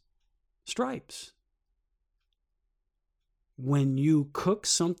resembles stripes. When you cook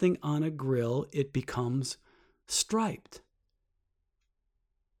something on a grill, it becomes striped.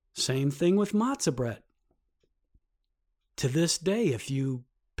 Same thing with matzah bread. To this day, if you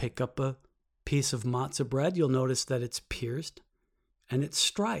pick up a piece of matzah bread, you'll notice that it's pierced and it's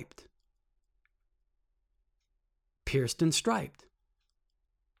striped. Pierced and striped.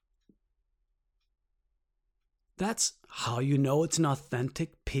 That's how you know it's an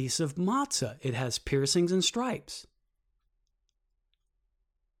authentic piece of matzah. It has piercings and stripes.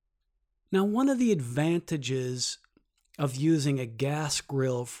 Now, one of the advantages of using a gas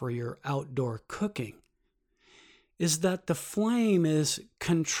grill for your outdoor cooking is that the flame is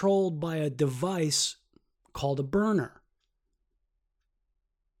controlled by a device called a burner.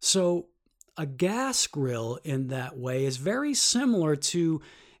 So a gas grill in that way is very similar to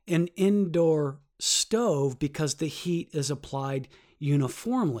an indoor stove because the heat is applied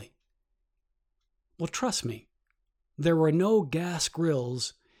uniformly. Well, trust me, there were no gas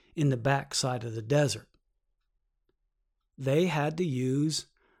grills in the backside of the desert. They had to use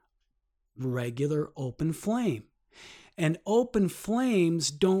regular open flame. And open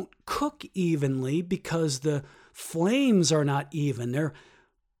flames don't cook evenly because the flames are not even. They're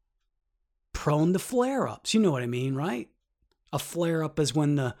prone to flare-ups. You know what I mean, right? A flare-up is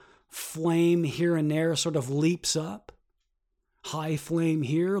when the flame here and there sort of leaps up. High flame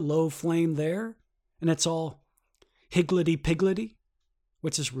here, low flame there. And it's all higgledy-piggledy,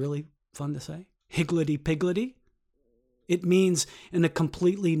 which is really fun to say. Higgledy-piggledy. It means in a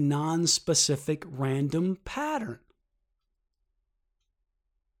completely non-specific random pattern.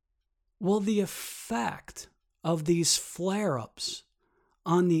 Well, the effect of these flare-ups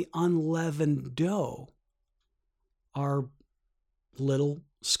on the unleavened dough are little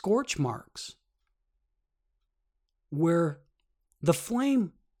scorch marks where the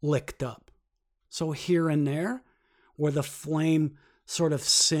flame licked up. So here and there, where the flame sort of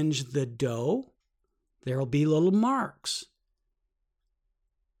singed the dough, there'll be little marks.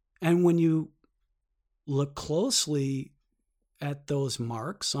 And when you look closely at those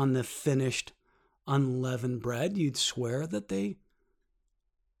marks on the finished unleavened bread, you'd swear that they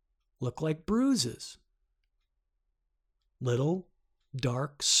look like bruises. Little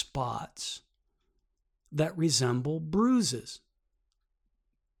dark spots that resemble bruises.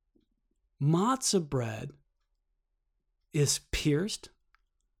 Matzah bread is pierced,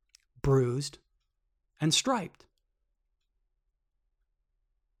 bruised, and striped.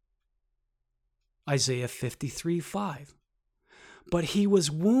 Isaiah 53:5. But he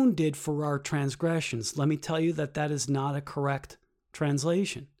was wounded for our transgressions. Let me tell you that is not a correct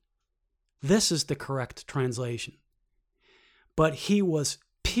translation. This is the correct translation. But he was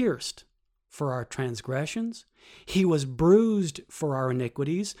pierced for our transgressions. He was bruised for our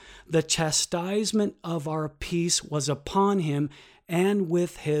iniquities. The chastisement of our peace was upon him, and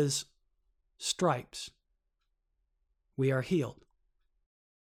with his stripes we are healed.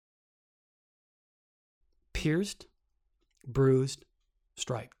 Pierced, bruised,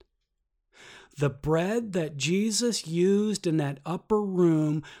 striped. The bread that Jesus used in that upper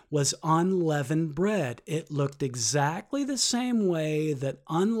room was unleavened bread. It looked exactly the same way that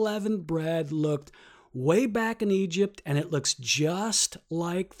unleavened bread looked way back in Egypt, and it looks just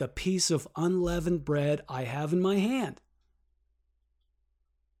like the piece of unleavened bread I have in my hand.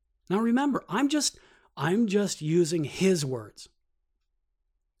 Now remember, I'm just using his words.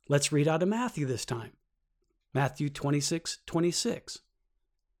 Let's read out of Matthew this time. Matthew 26:26.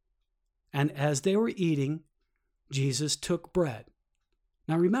 And as they were eating, Jesus took bread.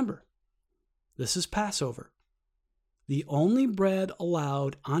 Now remember, this is Passover. The only bread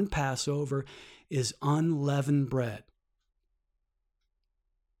allowed on Passover is unleavened bread.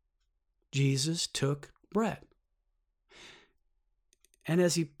 Jesus took bread. And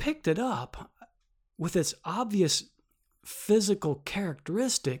as he picked it up, with its obvious physical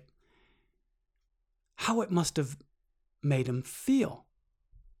characteristic, how it must have made him feel.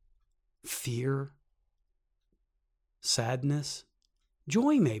 Fear, sadness,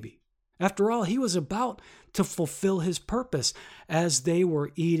 joy maybe. After all, he was about to fulfill his purpose. As they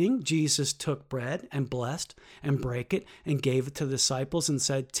were eating, Jesus took bread and blessed and brake it and gave it to the disciples and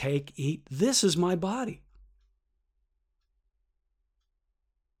said, "Take, eat, this is my body."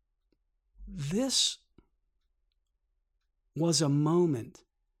 This was a moment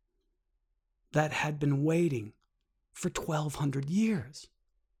that had been waiting for 1,200 years.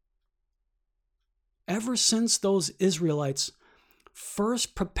 Ever since those Israelites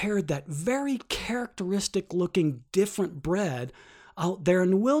first prepared that very characteristic looking different bread out there in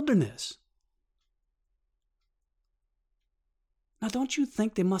the wilderness. Now, don't you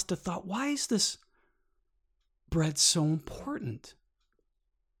think they must have thought, why is this bread so important?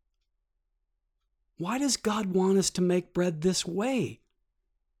 Why does God want us to make bread this way?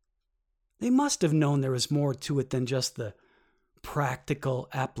 They must have known there was more to it than just the practical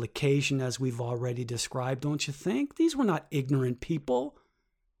application as we've already described, don't you think? These were not ignorant people.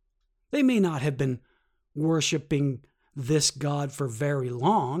 They may not have been worshiping this God for very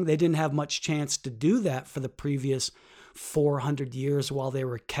long. They didn't have much chance to do that for the previous 400 years while they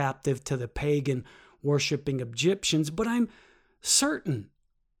were captive to the pagan worshiping Egyptians, but I'm certain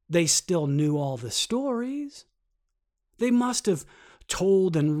they still knew all the stories. They must have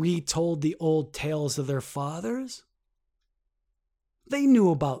told and retold the old tales of their fathers. They knew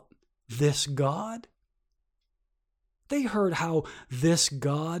about this God. They heard how this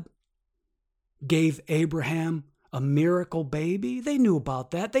God gave Abraham a miracle baby. They knew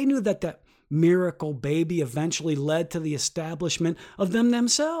about that. They knew that that miracle baby eventually led to the establishment of them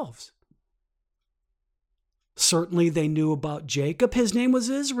themselves. Certainly they knew about Jacob. His name was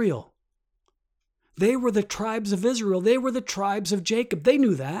Israel. They were the tribes of Israel. They were the tribes of Jacob. They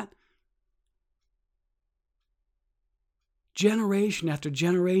knew that. Generation after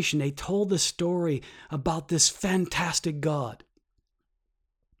generation, they told the story about this fantastic God.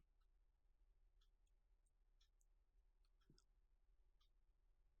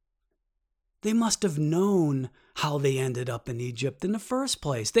 They must have known how they ended up in Egypt in the first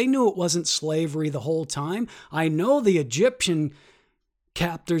place. They knew it wasn't slavery the whole time. I know the Egyptian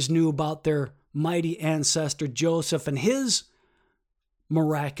captors knew about their mighty ancestor Joseph and his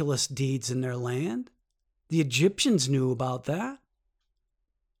miraculous deeds in their land. The Egyptians knew about that.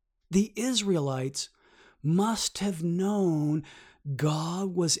 The Israelites must have known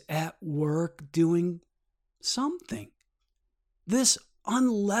God was at work doing something. This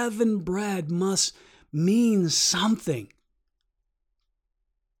unleavened bread must mean something.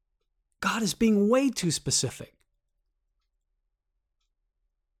 God is being way too specific.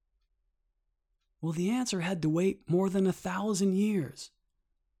 Well, the answer had to wait more than 1,000 years.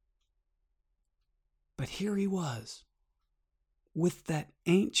 But here he was, with that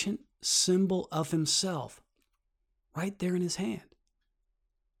ancient symbol of himself right there in his hand.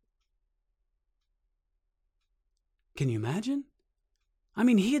 Can you imagine? I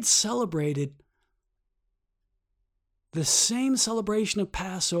mean, he had celebrated the same celebration of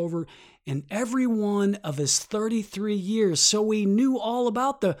Passover in every one of his 33 years, so he knew all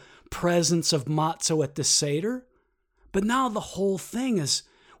about the presence of matzah at the Seder. But now the whole thing is,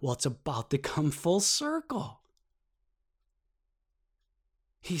 well, it's about to come full circle.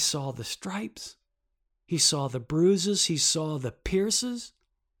 He saw the stripes. He saw the bruises. He saw the pierces.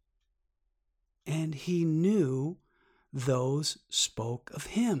 And he knew those spoke of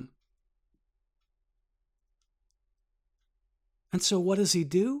him. And so what does he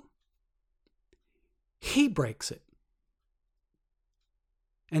do? He breaks it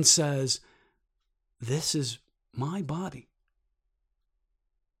and says, "This is my body."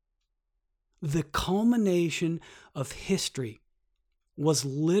 The culmination of history was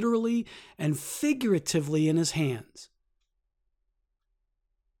literally and figuratively in his hands.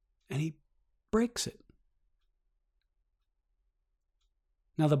 And he breaks it.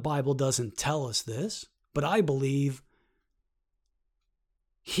 Now, the Bible doesn't tell us this, but I believe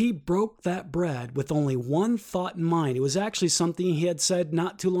he broke that bread with only one thought in mind. It was actually something he had said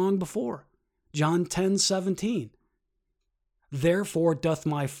not too long before. John 10:17. "Therefore doth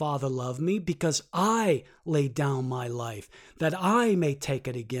my Father love me, because I lay down my life, that I may take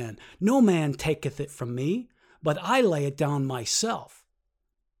it again. No man taketh it from me, but I lay it down myself.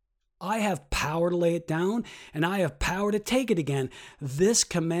 I have power to lay it down, and I have power to take it again. This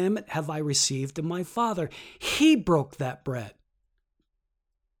commandment have I received of my Father." He broke that bread,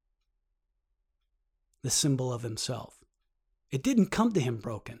 the symbol of himself. It didn't come to him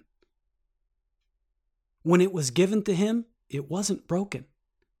broken. When it was given to him, it wasn't broken.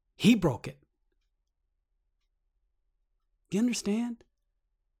 He broke it. You understand?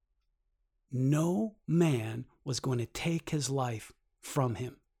 No man was going to take his life from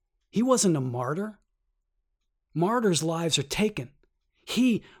him. He wasn't a martyr. Martyrs' lives are taken.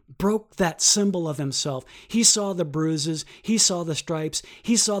 He broke that symbol of himself. He saw the bruises, he saw the stripes,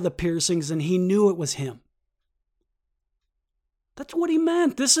 he saw the piercings, and he knew it was him. That's what he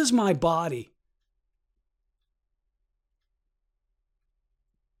meant. This is my body.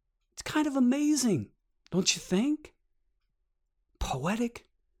 It's kind of amazing, don't you think? Poetic,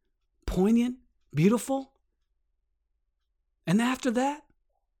 poignant, beautiful. And after that,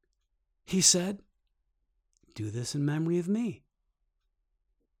 he said, do this in memory of me.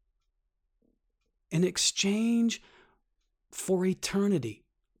 In exchange for eternity,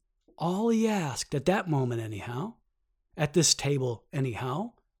 all he asked at that moment anyhow, at this table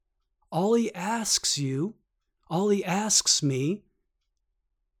anyhow, all he asks you, all he asks me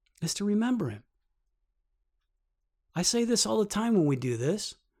is to remember him. I say this all the time when we do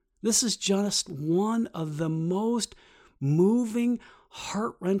this. This is just one of the most moving,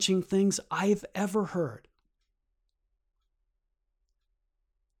 heart-wrenching things I've ever heard.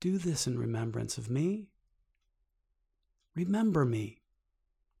 Do this in remembrance of me. Remember me.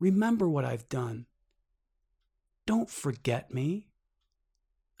 Remember what I've done. Don't forget me.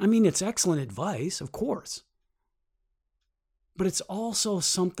 I mean, it's excellent advice, of course. But it's also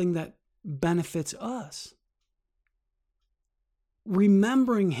something that benefits us.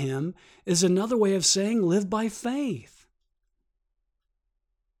 Remembering him is another way of saying live by faith.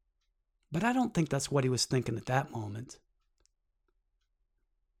 But I don't think that's what he was thinking at that moment.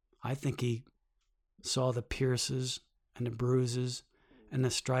 I think he saw the pierces and the bruises and the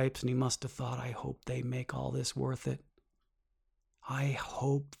stripes, and he must have thought, I hope they make all this worth it. I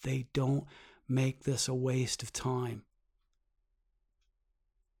hope they don't make this a waste of time.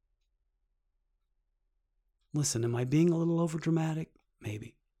 Listen, am I being a little overdramatic?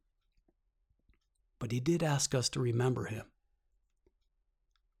 Maybe. But he did ask us to remember him.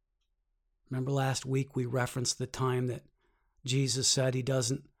 Remember last week we referenced the time that Jesus said he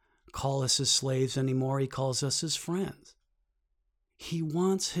doesn't call us his slaves anymore. He calls us his friends. He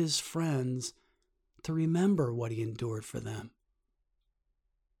wants his friends to remember what he endured for them.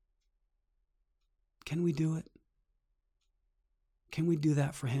 Can we do it? Can we do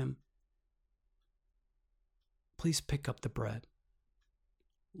that for him? Please pick up the bread.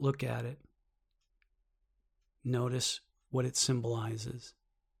 Look at it. Notice what it symbolizes.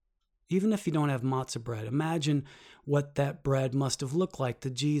 Even if you don't have matzah bread, imagine what that bread must have looked like to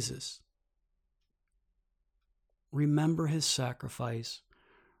Jesus. Remember his sacrifice.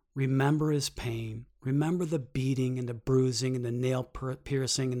 Remember his pain. Remember the beating and the bruising and the nail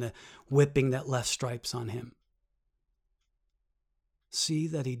piercing and the whipping that left stripes on him. See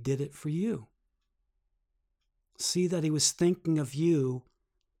that he did it for you. See that he was thinking of you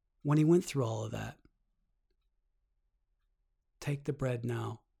when he went through all of that. Take the bread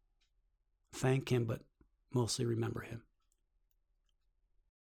now. Thank him, but mostly remember him.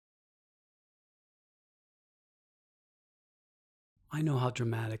 I know how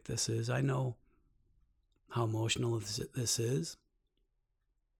dramatic this is. I know how emotional this is.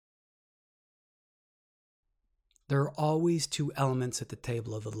 There are always two elements at the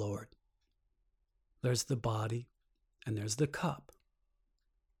table of the Lord. There's the body and there's the cup.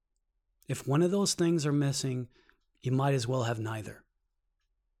 If one of those things are missing, you might as well have neither.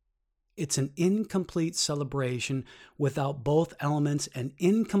 It's an incomplete celebration without both elements, and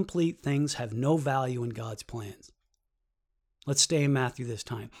incomplete things have no value in God's plans. Let's stay in Matthew this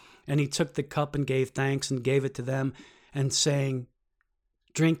time. And he took the cup and gave thanks and gave it to them, and saying,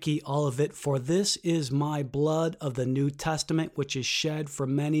 drink ye all of it, for this is my blood of the New Testament, which is shed for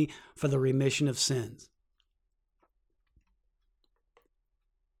many for the remission of sins.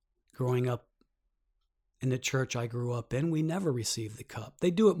 Growing up in the church I grew up in, we never received the cup.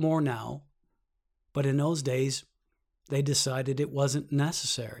 They do it more now, but in those days, they decided it wasn't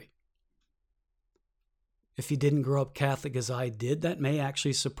necessary. If you didn't grow up Catholic as I did, that may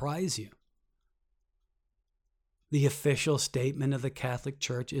actually surprise you. The official statement of the Catholic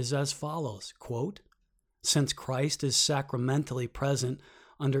Church is as follows, quote, since Christ is sacramentally present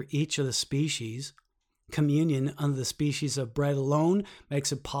under each of the species, communion under the species of bread alone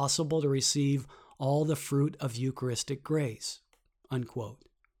makes it possible to receive all the fruit of Eucharistic grace, unquote.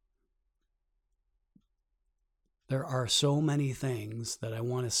 There are so many things that I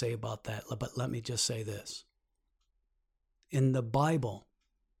want to say about that, but let me just say this. In the Bible,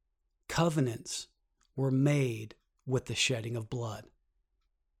 covenants were made with the shedding of blood.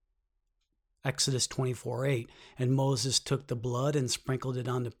 Exodus 24:8. And Moses took the blood and sprinkled it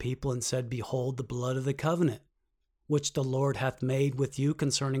on the people and said, Behold the blood of the covenant, which the Lord hath made with you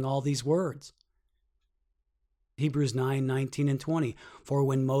concerning all these words. Hebrews 9:19 and 20. For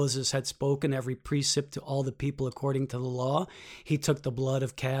when Moses had spoken every precept to all the people according to the law, he took the blood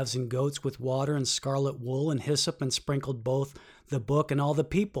of calves and goats with water and scarlet wool and hyssop and sprinkled both the book and all the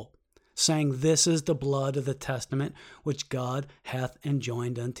people, saying, This is the blood of the testament which God hath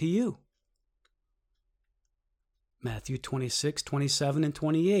enjoined unto you. Matthew 26:27 and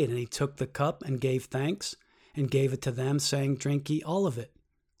 28. And he took the cup and gave thanks and gave it to them, saying, Drink ye all of it.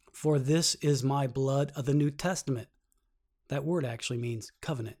 For this is my blood of the New Testament. That word actually means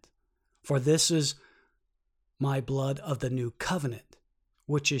covenant. For this is my blood of the new covenant,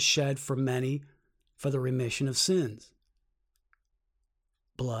 which is shed for many for the remission of sins.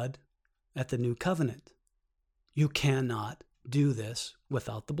 Blood at the new covenant. You cannot do this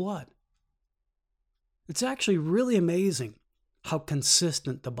without the blood. It's actually really amazing how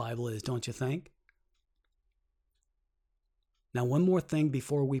consistent the Bible is, don't you think? Now, one more thing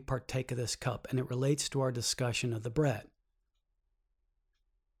before we partake of this cup, and it relates to our discussion of the bread.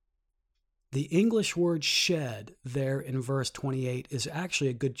 The English word shed there in verse 28 is actually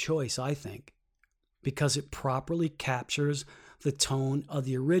a good choice, I think, because it properly captures the tone of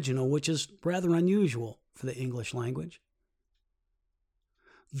the original, which is rather unusual for the English language.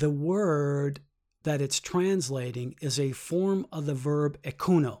 The word that it's translating is a form of the verb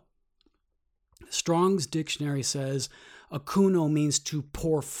ekuno. Strong's dictionary says ekuno means to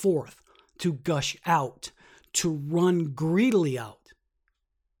pour forth, to gush out, to run greedily out.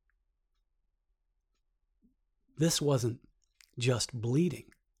 This wasn't just bleeding.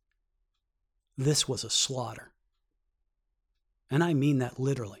 This was a slaughter. And I mean that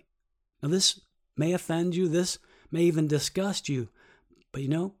literally. Now, this may offend you. This may even disgust you. But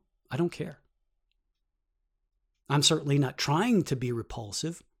I don't care. I'm certainly not trying to be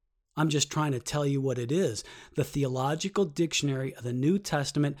repulsive. I'm just trying to tell you what it is. The Theological Dictionary of the New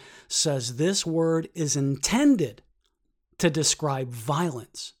Testament says this word is intended to describe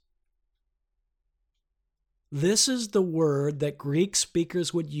violence. This is the word that Greek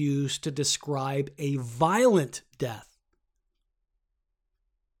speakers would use to describe a violent death.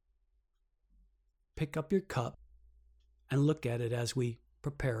 Pick up your cup and look at it as we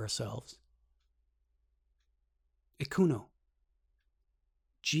prepare ourselves. Ekuno.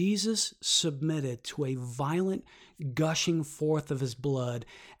 Jesus submitted to a violent gushing forth of his blood,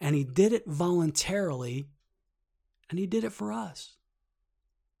 and he did it voluntarily, and he did it for us.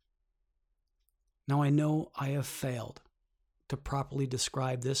 Now, I know I have failed to properly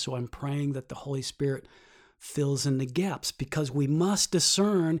describe this, so I'm praying that the Holy Spirit fills in the gaps, because we must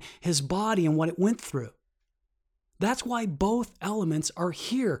discern his body and what it went through. That's why both elements are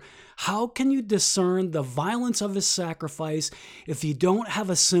here. How can you discern the violence of his sacrifice if you don't have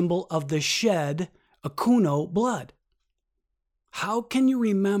a symbol of the shed, ekuno, blood? How can you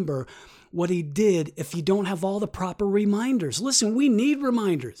remember what he did if you don't have all the proper reminders? Listen, we need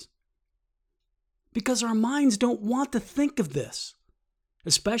reminders because our minds don't want to think of this,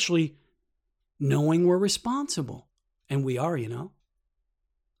 especially knowing we're responsible. And we are,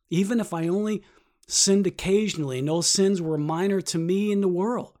 Even if I only sinned occasionally, and those sins were minor to me in the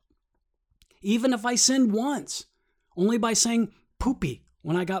world. Even if I sinned once, only by saying poopy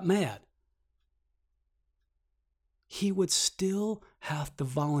when I got mad, he would still have to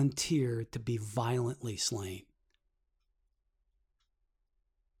volunteer to be violently slain.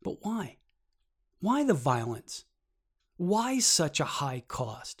 But why? Why the violence? Why such a high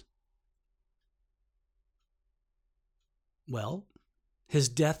cost? Well, his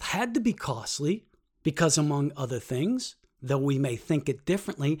death had to be costly because, among other things, though we may think it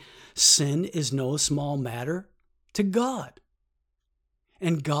differently, sin is no small matter to God.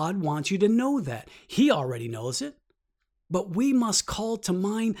 And God wants you to know that. He already knows it. But we must call to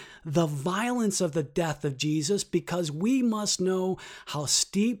mind the violence of the death of Jesus, because we must know how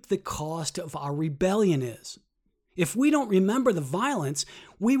steep the cost of our rebellion is. If we don't remember the violence,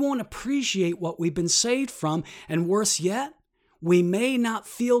 we won't appreciate what we've been saved from, and worse yet, we may not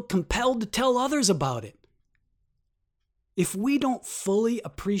feel compelled to tell others about it. If we don't fully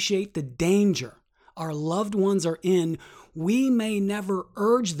appreciate the danger our loved ones are in, we may never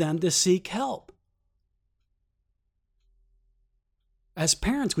urge them to seek help. As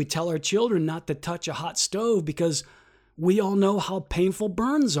parents, we tell our children not to touch a hot stove because we all know how painful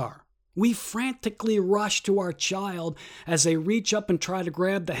burns are. We frantically rush to our child as they reach up and try to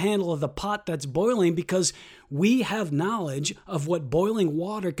grab the handle of the pot that's boiling because we have knowledge of what boiling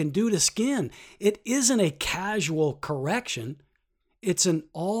water can do to skin. It isn't a casual correction. It's an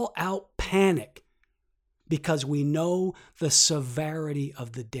all-out panic because we know the severity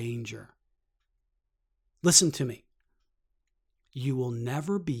of the danger. Listen to me. You will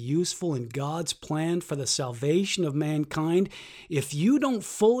never be useful in God's plan for the salvation of mankind if you don't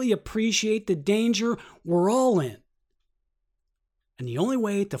fully appreciate the danger we're all in. And the only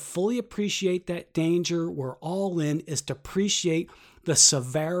way to fully appreciate that danger we're all in is to appreciate the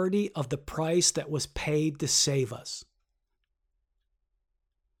severity of the price that was paid to save us.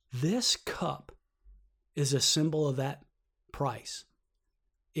 This cup is a symbol of that price.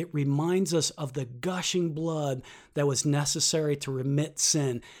 It reminds us of the gushing blood that was necessary to remit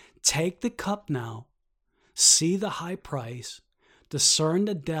sin. Take the cup now, see the high price, discern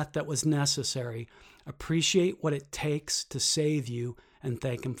the death that was necessary, appreciate what it takes to save you, and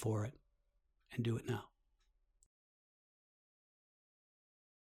thank Him for it. And do it now.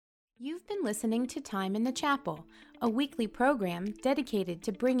 You've been listening to Time in the Chapel, a weekly program dedicated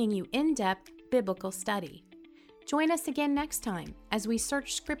to bringing you in-depth biblical study. Join us again next time as we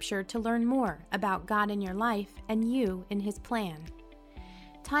search Scripture to learn more about God in your life and you in His plan.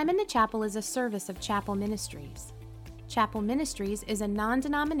 Time in the Chapel is a service of Chapel Ministries. Chapel Ministries is a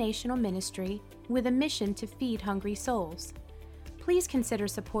non-denominational ministry with a mission to feed hungry souls. Please consider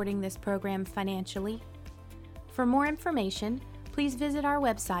supporting this program financially. For more information, please visit our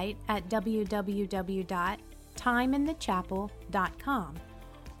website at www.timeinthechapel.com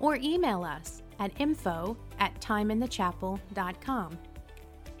or email us at info@timeinthechapel.com.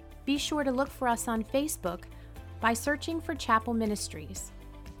 Be sure to look for us on Facebook by searching for Chapel Ministries.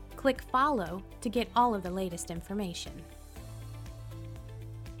 Click follow to get all of the latest information.